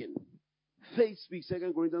speaking. Faith speaks.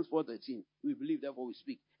 2 Corinthians 4:13. We believe, therefore we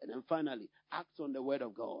speak. And then finally, act on the word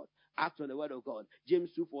of God. Act on the word of God. James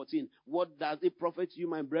 2:14. What does it profit you,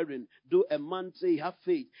 my brethren? Do a man say, have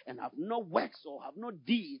faith, and have no works or have no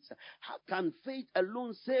deeds? How can faith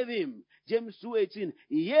alone save him? James 2:18.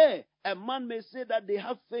 Yea, a man may say that they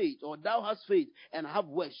have faith, or thou hast faith, and have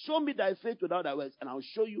works. Show me thy faith without thy works, and I'll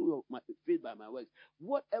show you my faith by my works.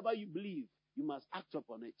 Whatever you believe, you must act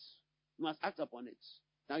upon it. You must act upon it.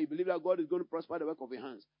 Now you believe that God is going to prosper the work of your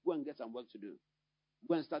hands. Go and get some work to do.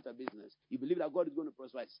 Go and start a business. You believe that God is going to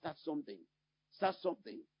prosper. Start something. Start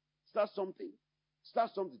something. Start something.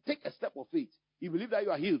 Start something. Take a step of faith. You believe that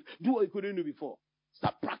you are healed. Do what you couldn't do before.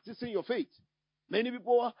 Start practicing your faith. Many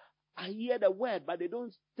people hear the word, but they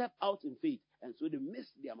don't step out in faith. And so they miss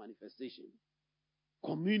their manifestation.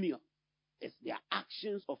 Communion is their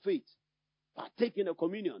actions of faith. Partaking of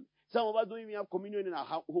communion. Some of us don't even have communion in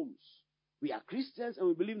our homes. We are Christians and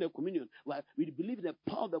we believe in the communion. Well, we believe in the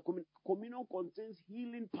power of the communion. Communion contains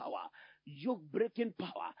healing power, yoke breaking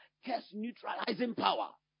power, curse neutralizing power,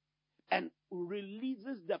 and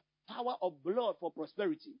releases the power of blood for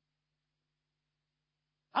prosperity.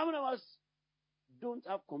 How many of us don't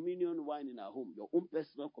have communion wine in our home? Your own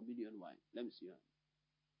personal communion wine. Let me see you.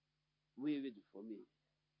 Wave it for me.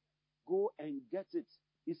 Go and get it.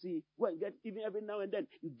 You see, go and get, even every now and then,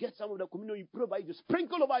 you get some of the communion, you pray by it, you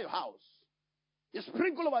sprinkle over your house. You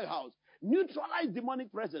sprinkle over your house. Neutralize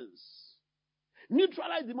demonic presence.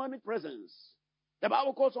 Neutralize demonic presence. The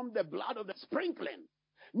Bible calls them the blood of the sprinkling.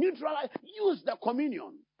 Neutralize. Use the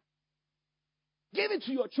communion. Give it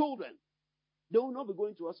to your children. They will not be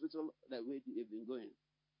going to hospital the way they've been going.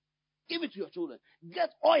 Give it to your children.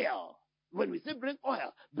 Get oil. When we say bring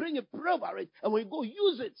oil, bring a pray over it, and when you go,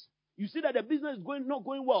 use it. You see that the business is not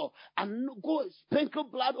going well, and go sprinkle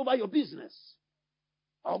blood over your business.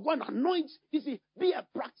 Or go and anoint. You see, be a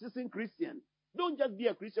practicing Christian. Don't just be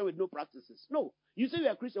a Christian with no practices. No. You say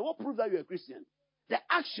you're a Christian. What proves that you're a Christian? The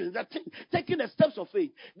actions, taking the steps of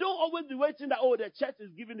faith. Don't always be waiting that, the church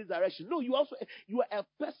is giving this direction. No, you are a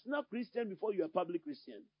personal Christian before you're a public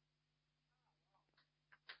Christian.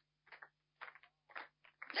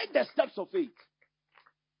 Take the steps of faith.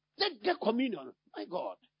 Take communion. My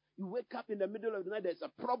God. You wake up in the middle of the night, there's a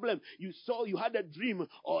problem. You had a dream,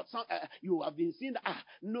 or you have been seeing that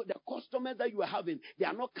the customers that you were having, they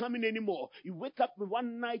are not coming anymore. You wake up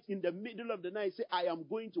one night in the middle of the night, say, I am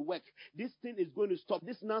going to work. This thing is going to stop.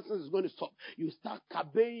 This nonsense is going to stop. You start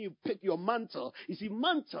cabaying, you pick your mantle. You see,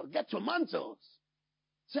 mantle, get your mantles.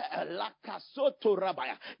 Say,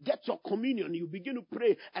 get your communion. You begin to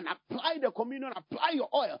pray and apply the communion, apply your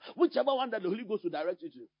oil, whichever one that the Holy Ghost will direct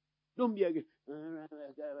you to. Don't be again. No.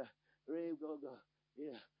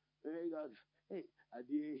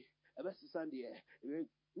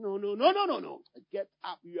 Get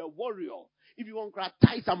up. You're a warrior. If you want to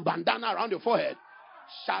tie some bandana around your forehead,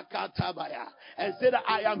 Shakatabaya, and say that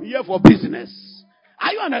I am here for business.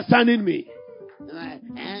 Are you understanding me? I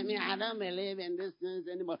don't believe in this things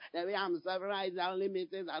anymore. The way I'm surprised, I'm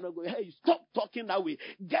limited. I don't go. Hey, stop talking that way.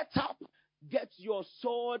 Get up. Get your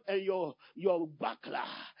sword and your buckler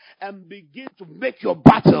and begin to make your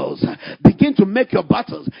battles. Begin to make your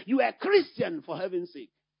battles. You are a Christian, for heaven's sake.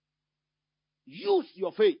 Use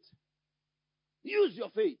your faith. Use your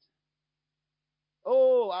faith.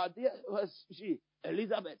 Oh, our dear was she,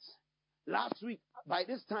 Elizabeth. Last week, by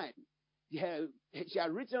this time, she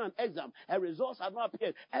had written an exam. Her results had not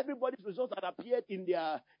appeared. Everybody's results had appeared in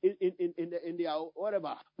their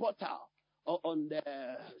whatever portal or on the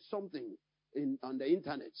something. On the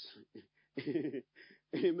internet.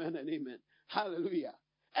 Amen and amen. Hallelujah.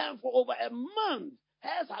 And for over a month,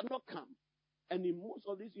 hers had not come. And in most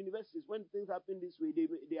of these universities, when things happen this way,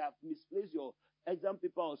 they have misplaced your exam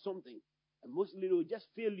paper or something. And mostly they will just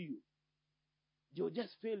fail you. They will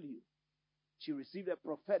just fail you. She received a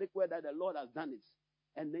prophetic word that the Lord has done it.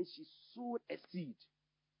 And then she sowed a seed.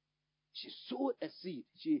 She sowed a seed.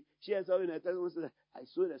 She has in her testimony said, I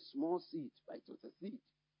sowed a small seed, but it was a seed.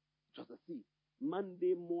 It was a seed.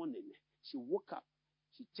 Monday morning, she woke up.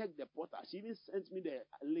 She checked the portal. She even sent me the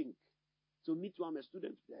link. So me too, I'm a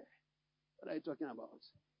student there. What are you talking about?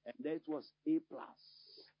 And there it was A+.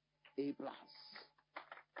 A+.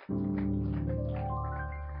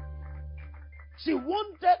 She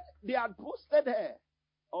wanted, they had posted her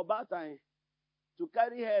about time to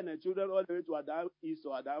carry her and her children all the way to Adan East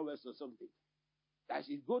or Adan West or something. That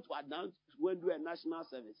she go to Adan when do a national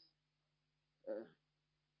service.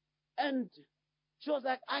 And she was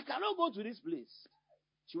like, I cannot go to this place.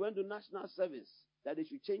 She went to national service that they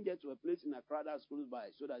should change her to a place in Accra that's close by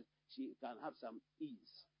so that she can have some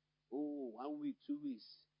ease. Oh, 1 week, 2 weeks.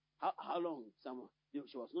 How long?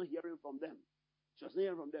 She was not hearing from them. She was not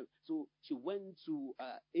hearing from them. So she went to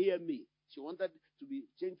AMA. She wanted to be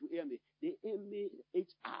changed to AMA. The AMA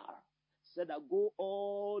HR said that go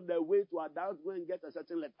all the way to Adan go and get a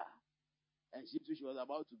certain letter. And she too, she was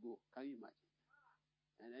about to go. Can you imagine?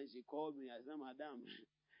 And then she called me. I said, Madam,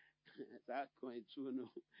 that's going to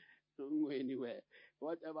no. Don't go anywhere.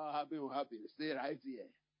 Whatever happen will happen. Stay right here.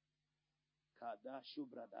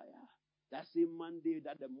 That same Monday,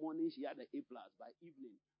 that the morning she had the A+. By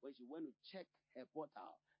evening, when she went to check her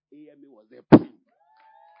portal, AMA was there.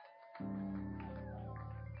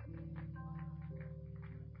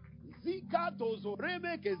 Zika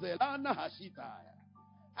tozoreme kezelana hashitaya.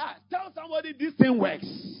 Tell somebody this thing works.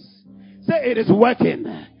 Say it is working.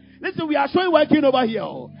 Listen, we are showing working over here.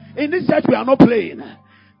 In this church, we are not playing.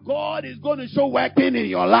 God is going to show working in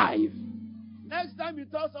your life. Next time you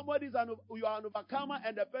tell somebody you are an overcomer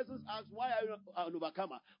and the person asks, why are you an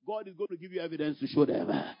overcomer? God is going to give you evidence to show them.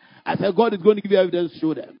 I said, God is going to give you evidence to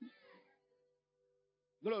show them.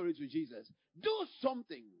 Glory to Jesus. Do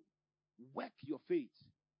something. Work your faith.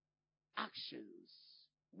 Actions.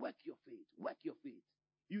 Work your faith. Work your faith.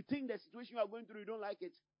 You think the situation you are going through, you don't like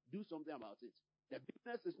it. Do something about it. The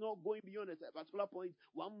business is not going beyond a particular point.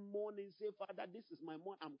 One morning, say, Father, this is my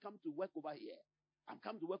morning. I'm come to work over here. I'm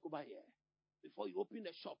come to work over here. Before you open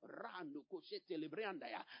the shop, I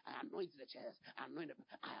anoint the chairs, I anoint the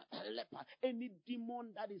leper. Any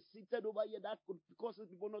demon that is seated over here that could cause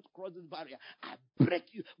people not to cross this barrier, I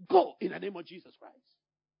break you. Go in the name of Jesus Christ.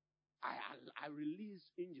 I release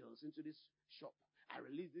angels into this shop. I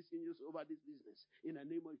release these angels over this business. In the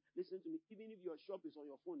name of, listen to me, even if your shop is on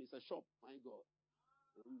your phone, it's a shop. My God.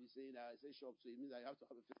 Don't be saying that I say shop, so it means I have to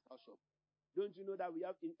have a physical shop. Don't you know that we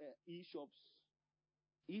have e-shops?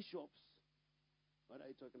 E-shops. What are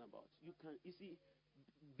you talking about? You see,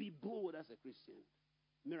 be bold as a Christian.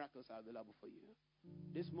 Miracles are available for you.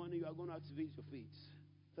 This morning you are going to activate your faith.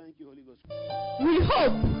 Thank you, Holy Ghost. We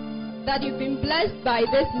hope that you've been blessed by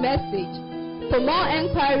this message. For more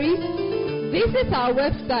enquiries, visit our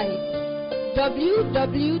website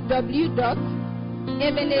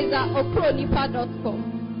www.ebenezerokronipa.com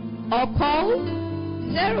or call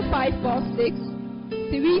 0546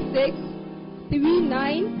 36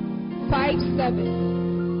 3957.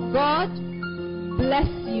 God bless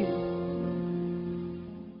you.